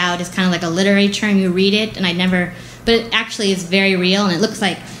flicker of doubt is kind of like a literary term. You read it, and but it actually is very real, and it looks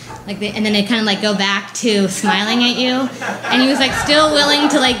like and then they kind of like go back to smiling at you. And he was like still willing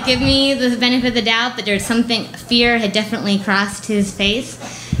to like give me the benefit of the doubt, but there's something, fear had definitely crossed his face.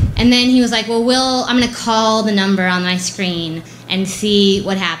 And then he was like, well, I'm gonna call the number on my screen and see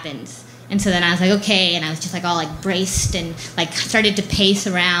what happens. And so then I was like, okay, and I was just like all like braced and like started to pace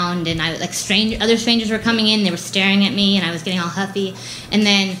around, and I like other strangers were coming in, they were staring at me, and I was getting all huffy. And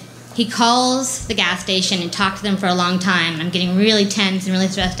then he calls the gas station and talks to them for a long time, and I'm getting really tense and really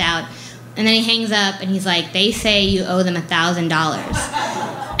stressed out. And then he hangs up, and he's like, they say you owe them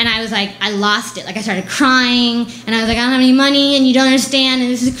 $1,000. And I was like, I lost it. Like I started crying, and I was like, I don't have any money, and you don't understand,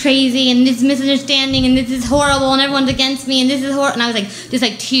 and this is crazy, and this is misunderstanding, and this is horrible, and everyone's against me, and this is horrible. And I was like, just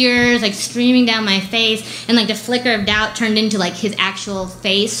like tears like streaming down my face, and like the flicker of doubt turned into like his actual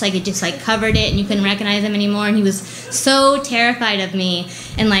face, like it just like covered it, and you couldn't recognize him anymore. And he was so terrified of me,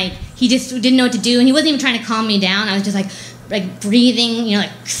 and like he just didn't know what to do, and he wasn't even trying to calm me down. I was just like breathing, you know,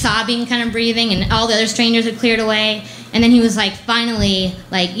 like sobbing kind of breathing, and all the other strangers had cleared away. And then he was like, finally,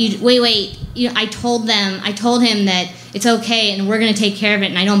 like, wait, I told him that it's okay and we're going to take care of it,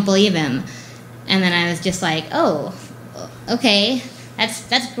 and I don't believe him. And then I was just like, oh, okay,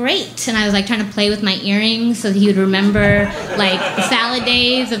 that's great. And I was like trying to play with my earrings so that he would remember like the salad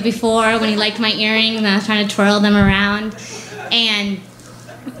days of before when he liked my earrings, and I was trying to twirl them around.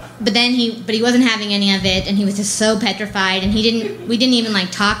 But he wasn't having any of it, and he was just so petrified, and we didn't even like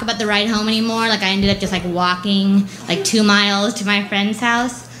talk about the ride home anymore. Like I ended up just like walking like 2 miles to my friend's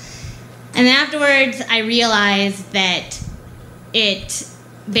house. And then afterwards I realized that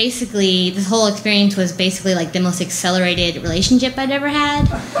this whole experience was basically like the most accelerated relationship I'd ever had.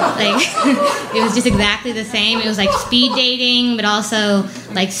 Like it was just exactly the same. It was like speed dating, but also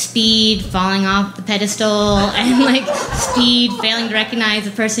like speed falling off the pedestal, and like speed failing to recognize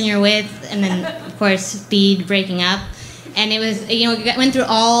the person you're with, and then of course speed breaking up. And it was, it went through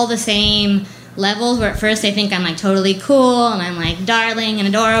all the same levels, where at first they think I'm like totally cool and I'm like darling and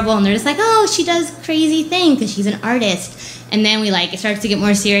adorable, and they're just like, oh, she does crazy things because she's an artist. And then it starts to get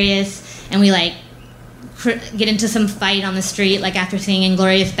more serious, and we like get into some fight on the street, like after seeing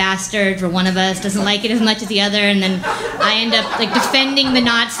Inglourious Basterds, where one of us doesn't like it as much as the other, and then I end up like defending the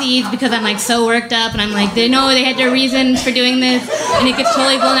Nazis because I'm like so worked up, and I'm like, they had their reasons for doing this, and it gets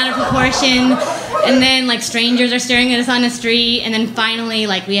totally blown out of proportion. And then like strangers are staring at us on the street, and then finally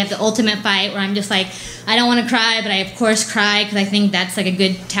like we have the ultimate fight where I'm just like, I don't want to cry, but I of course cry because I think that's like a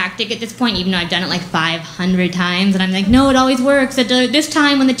good tactic at this point, even though I've done it like 500 times, and I'm like, no, it always works. This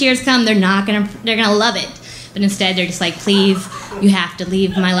time when the tears come, they're gonna love it. But instead they're just like, please, you have to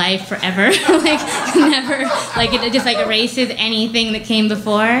leave my life forever. Like never, like it just like erases anything that came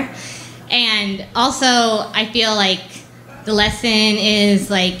before. And also I feel like the lesson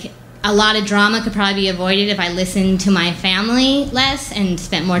is like, a lot of drama could probably be avoided if I listened to my family less and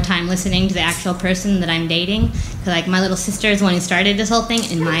spent more time listening to the actual person that I'm dating. Because like my little sister is the one who started this whole thing,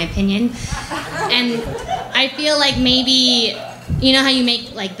 in my opinion. And I feel like maybe, you know how you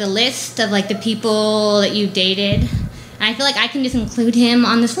make like the list of like the people that you've dated? And I feel like I can just include him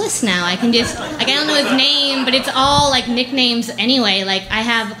on this list now. I can just, like, I don't know his name, but it's all like nicknames anyway. Like I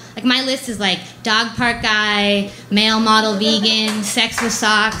have, like my list is like dog park guy, male model vegan, sex with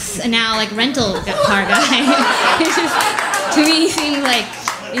socks, and now like rental car guy. It just, to me, seems like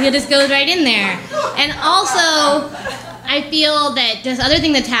it just goes right in there. And also, I feel that this other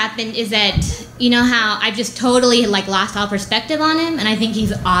thing that's happened is that, you know how I've just totally like lost all perspective on him, and I think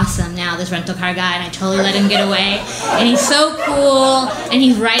he's awesome now, this rental car guy, and I totally let him get away. And he's so cool, and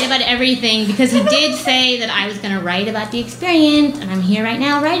he's right about everything, because he did say that I was going to write about the experience, and I'm here right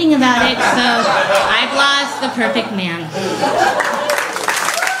now writing about it, so I've lost the perfect man.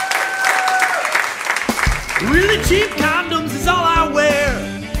 Really cheap condoms is all I wear,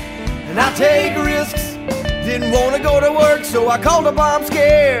 and I take risks. Didn't want to go to work, so I called a bomb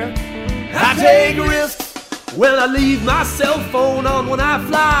scare. I take risks. Well, I leave my cell phone on when I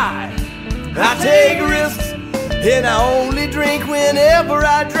fly. I take risks, and I only drink whenever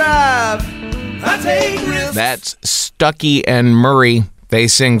I drive. I take risks. That's Stuckey and Murray. They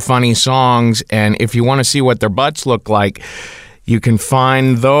sing funny songs, and if you want to see what their butts look like, you can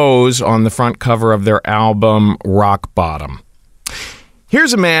find those on the front cover of their album, Rock Bottom.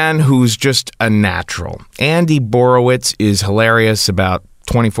 Here's a man who's just a natural. Andy Borowitz is hilarious about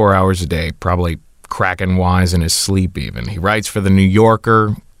 24 hours a day, probably cracking wise in his sleep even. He writes for The New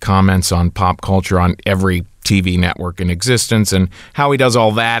Yorker, comments on pop culture on every TV network in existence, and how he does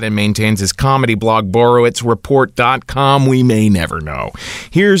all that and maintains his comedy blog, BorowitzReport.com, we may never know.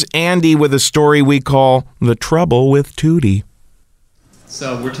 Here's Andy with a story we call The Trouble with Tootie.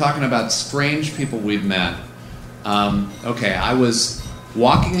 So we're talking about strange people we've met. Okay, I was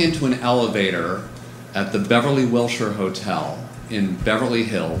walking into an elevator at the Beverly Wilshire Hotel in Beverly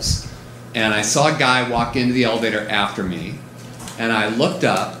Hills, and I saw a guy walk into the elevator after me, and I looked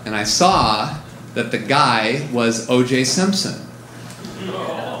up and I saw that the guy was O.J. Simpson.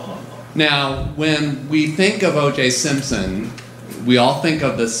 Now, when we think of O.J. Simpson, we all think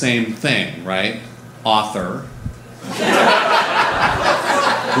of the same thing, right? Author.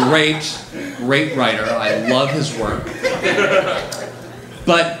 Great writer. I love his work.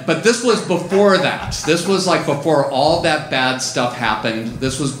 But this was before that. This was like before all that bad stuff happened.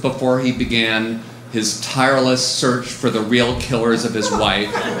 This was before he began his tireless search for the real killers of his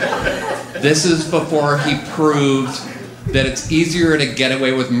wife. This is before he proved that it's easier to get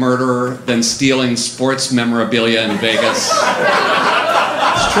away with murder than stealing sports memorabilia in Vegas.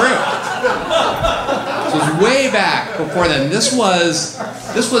 It's true. This was way back before then. This was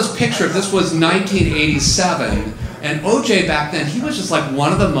 1987. And O.J. back then, he was just like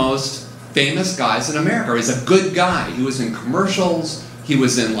one of the most famous guys in America. He's a good guy. He was in commercials. He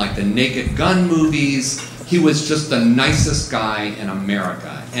was in like the Naked Gun movies. He was just the nicest guy in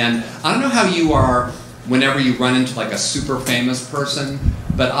America. And I don't know how you are whenever you run into like a super famous person,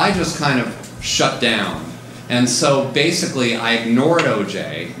 but I just kind of shut down. And so basically I ignored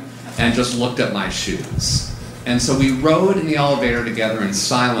O.J. and just looked at my shoes. And so we rode in the elevator together in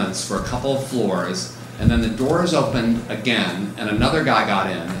silence for a couple of floors. And then the doors opened again, and another guy got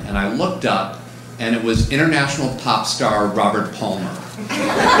in, and I looked up, and it was international pop star Robert Palmer.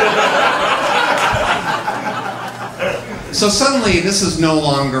 So suddenly, this is no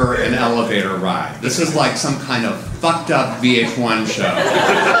longer an elevator ride. This is like some kind of fucked up VH1 show.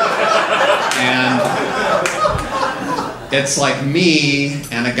 And it's like me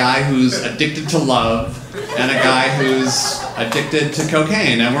and a guy who's addicted to love, and a guy who's addicted to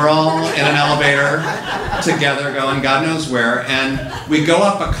cocaine, and we're all in an elevator together going God knows where, and we go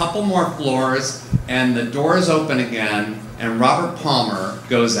up a couple more floors, and the doors open again, and Robert Palmer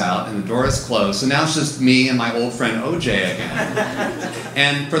goes out, and the door is closed. So now it's just me and my old friend OJ again.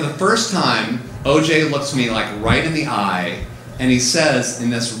 And for the first time, OJ looks me like right in the eye, and he says in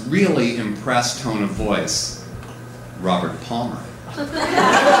this really impressed tone of voice, "Robert Palmer."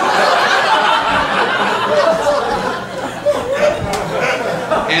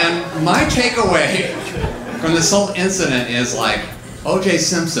 And my takeaway from this whole incident is like, O.J.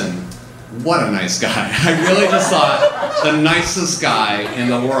 Simpson, what a nice guy. I really just thought the nicest guy in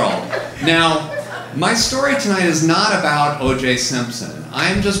the world. Now, my story tonight is not about O.J. Simpson.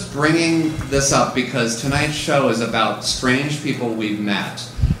 I'm just bringing this up because tonight's show is about strange people we've met.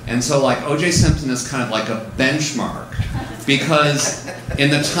 And so like O.J. Simpson is kind of like a benchmark because in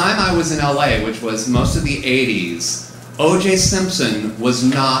the time I was in LA, which was most of the 80s, O.J. Simpson was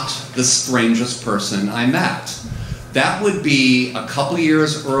not the strangest person I met. That would be a couple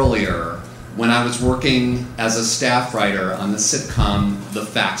years earlier when I was working as a staff writer on the sitcom The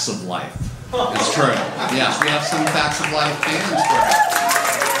Facts of Life. It's true. Yes, we have some Facts of Life fans.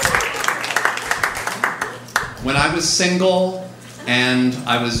 When I was single and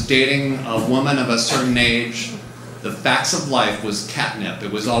I was dating a woman of a certain age, The Facts of Life was catnip.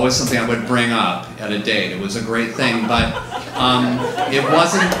 It was always something I would bring up at a date. It was a great thing, but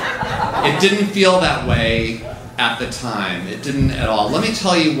it didn't feel that way at the time. It didn't at all. Let me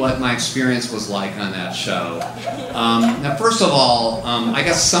tell you what my experience was like on that show. Now, first of all, I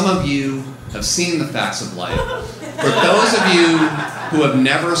guess some of you have seen The Facts of Life. For those of you who have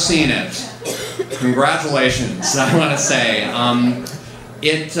never seen it, congratulations, I want to say. How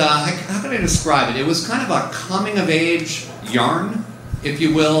can I describe it? It was kind of a coming-of-age yarn, if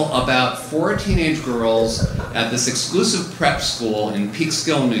you will, about 4 teenage girls at this exclusive prep school in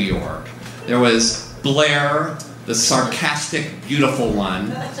Peekskill, New York. There was Blair, the sarcastic, beautiful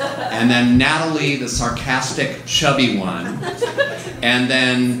one, and then Natalie, the sarcastic, chubby one, and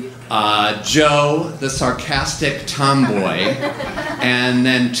then Joe, the sarcastic tomboy, and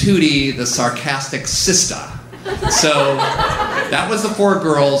then Tootie, the sarcastic sister. So that was the 4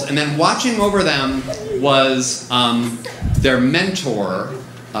 girls, and then watching over them was their mentor,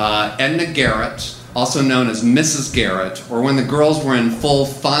 Edna Garrett, also known as Mrs. Garrett, or when the girls were in full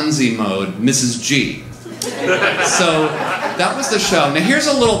Fonzie mode, Mrs. G. So that was the show. Now here's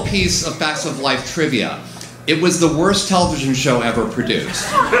a little piece of Facts of Life trivia. It was the worst television show ever produced.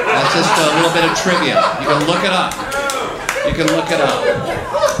 That's just a little bit of trivia. You can look it up. You can look it up.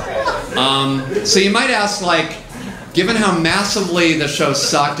 So you might ask, like, given how massively the show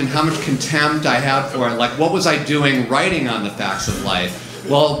sucked and how much contempt I had for it, like, what was I doing writing on The Facts of Life?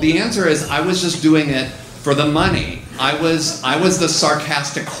 Well, the answer is I was just doing it for the money. I was the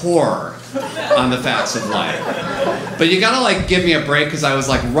sarcastic whore on The Facts of Life. But you gotta, like, give me a break because I was,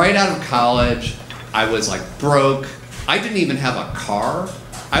 like, right out of college. I was, like, broke. I didn't even have a car.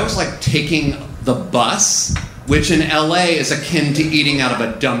 I was, like, taking the bus, which in LA is akin to eating out of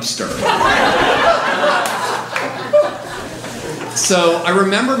a dumpster. So I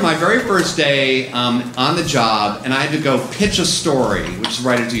remember my very first day on the job, and I had to go pitch a story, which is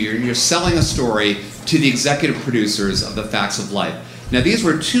right into you're selling a story to the executive producers of The Facts of Life. Now these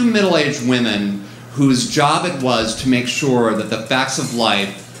were 2 middle-aged women whose job it was to make sure that The Facts of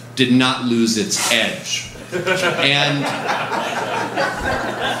Life did not lose its edge. And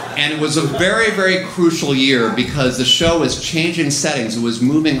it was a very, very crucial year because the show was changing settings. It was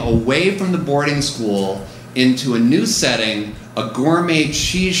moving away from the boarding school into a new setting, a gourmet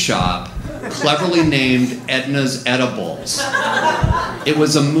cheese shop cleverly named Edna's Edibles. It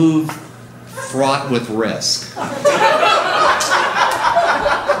was a move fraught with risk.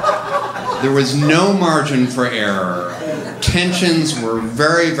 There was no margin for error. Tensions were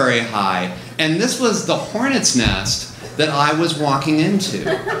very, very high. And this was the hornet's nest that I was walking into.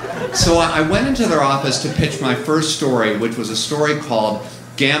 So I went into their office to pitch my first story, which was a story called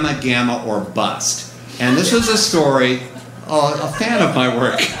Gamma, Gamma, or Bust. And this was a story, a fan of my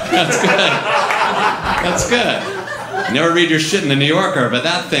work. That's good. That's good. Never read your shit in the New Yorker, but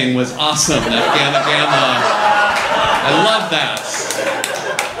that thing was awesome, that Gamma, Gamma. I love that.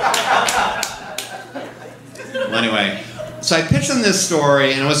 Well, anyway. So I pitched them this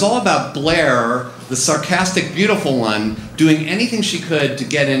story, and it was all about Blair, the sarcastic, beautiful one, doing anything she could to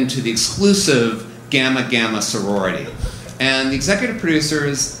get into the exclusive Gamma Gamma sorority. And the executive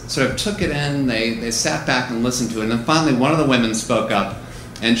producers sort of took it in, they sat back and listened to it, and then finally one of the women spoke up,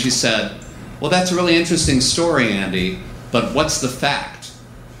 and she said, "Well, that's a really interesting story, Andy, but what's the fact?"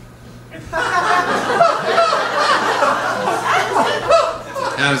 And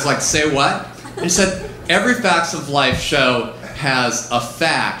I was like, "Say what?" And she said, "Every Facts of Life show has a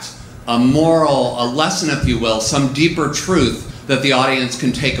fact, a moral, a lesson, if you will, some deeper truth that the audience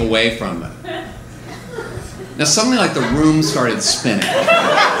can take away from it. Now suddenly, like, the room started spinning.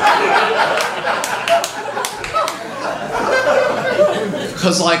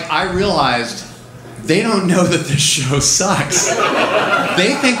 Because, like, I realized they don't know that this show sucks.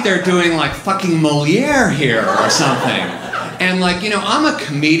 They think they're doing, like, fucking Moliere here or something. And, like, you know, I'm a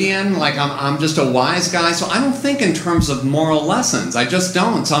comedian, like, I'm just a wise guy, so I don't think in terms of moral lessons. I just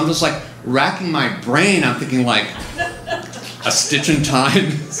don't. So I'm just, like, racking my brain. I'm thinking, like, a stitch in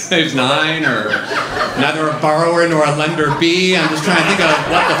time saves 9, or neither a borrower nor a lender be. I'm just trying to think of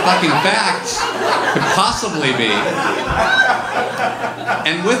what the fucking fact could possibly be.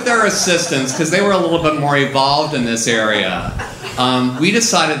 And with their assistance, because they were a little bit more evolved in this area, we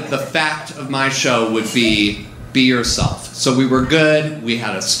decided the fact of my show would be yourself. So we were good, we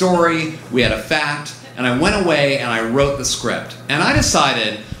had a story, we had a fact, and I went away and I wrote the script. And I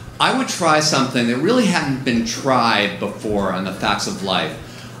decided I would try something that really hadn't been tried before on the Facts of Life.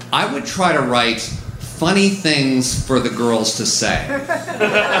 I would try to write funny things for the girls to say.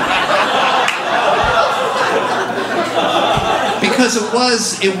 Because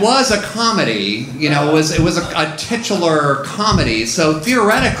it was a comedy, you know, it was a titular comedy, so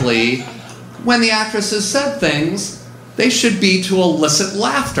theoretically, when the actresses said things, they should be to elicit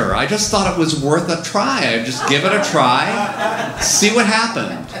laughter. I just thought it was worth a try. I'd just give it a try, see what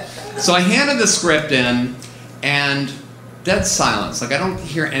happened. So I handed the script in, and dead silence. Like, I don't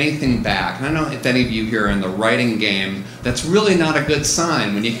hear anything back. And I don't know if any of you here are in the writing game, that's really not a good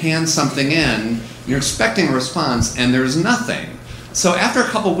sign. When you hand something in, you're expecting a response, and there's nothing. So after a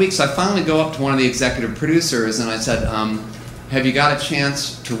couple weeks, I finally go up to one of the executive producers, and I said, have you got a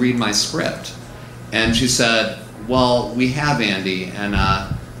chance to read my script? And she said, well, we have, Andy, and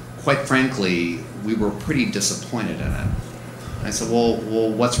quite frankly, we were pretty disappointed in it. And I said, well,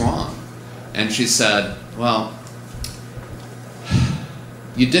 what's wrong? And she said, well,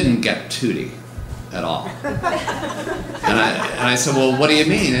 you didn't get Tootie at all. And I said, well, what do you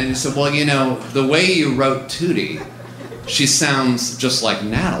mean? And he said, well, you know, the way you wrote Tootie, she sounds just like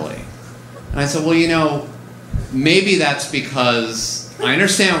Natalie. And I said, well, you know, maybe that's because, I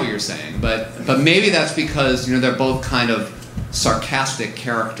understand what you're saying, but maybe that's because, you know, they're both kind of sarcastic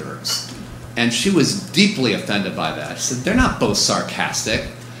characters. And she was deeply offended by that. She said, they're not both sarcastic.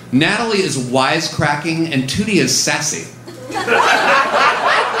 Natalie is wisecracking and Tootie is sassy.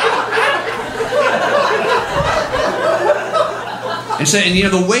 And she said, and you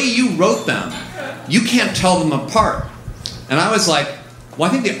know, the way you wrote them, you can't tell them apart. And I was like, well,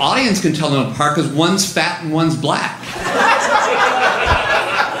 I think the audience can tell them apart because one's fat and one's black.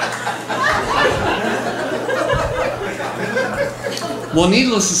 Well,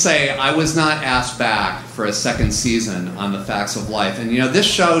 needless to say, I was not asked back for a second season on The Facts of Life. And, you know, this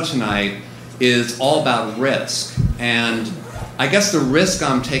show tonight is all about risk. And I guess the risk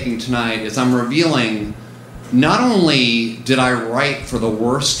I'm taking tonight is I'm revealing not only did I write for the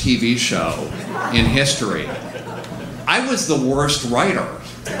worst TV show in history, I was the worst writer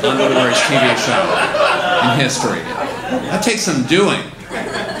on the worst TV show in history. That takes some doing.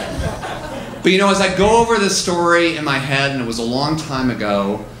 But you know, as I go over this story in my head, and it was a long time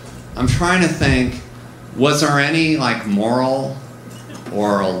ago, I'm trying to think, was there any like moral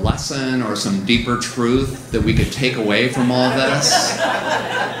or a lesson or some deeper truth that we could take away from all this?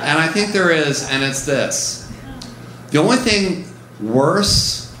 And I think there is, and it's this. The only thing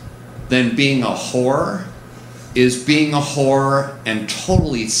worse than being a whore is being a whore and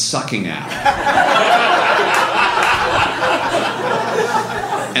totally sucking at it.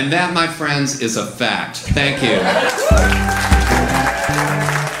 And that, my friends, is a fact. Thank you.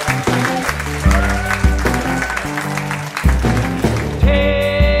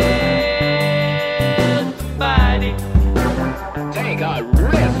 Take a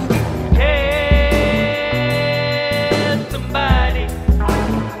risk. Tell somebody.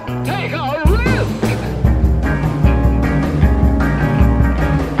 Take a risk.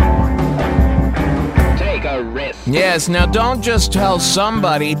 Take a risk. Yes, now don't just tell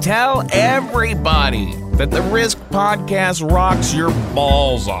somebody, tell everybody that the Risk Podcast rocks your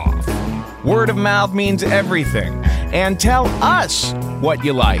balls off. Word of mouth means everything. And tell us what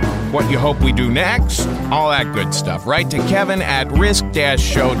you like, what you hope we do next, all that good stuff. Write to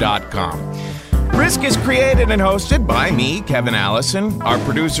kevin@risk-show.com. Risk is created and hosted by me, Kevin Allison. Our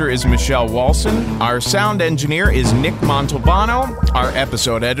producer is Michelle Walson. Our sound engineer is Nick Montalbano. Our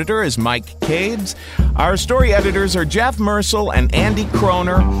episode editor is Mike Cades. Our story editors are Jeff Mersel and Andy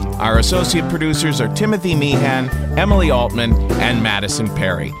Kroner. Our associate producers are Timothy Meehan, Emily Altman, and Madison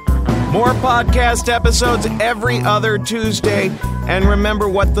Perry. More podcast episodes every other Tuesday. And remember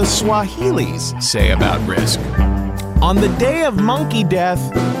what the Swahilis say about risk. On the day of monkey death,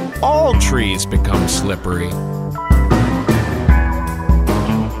 all trees become slippery.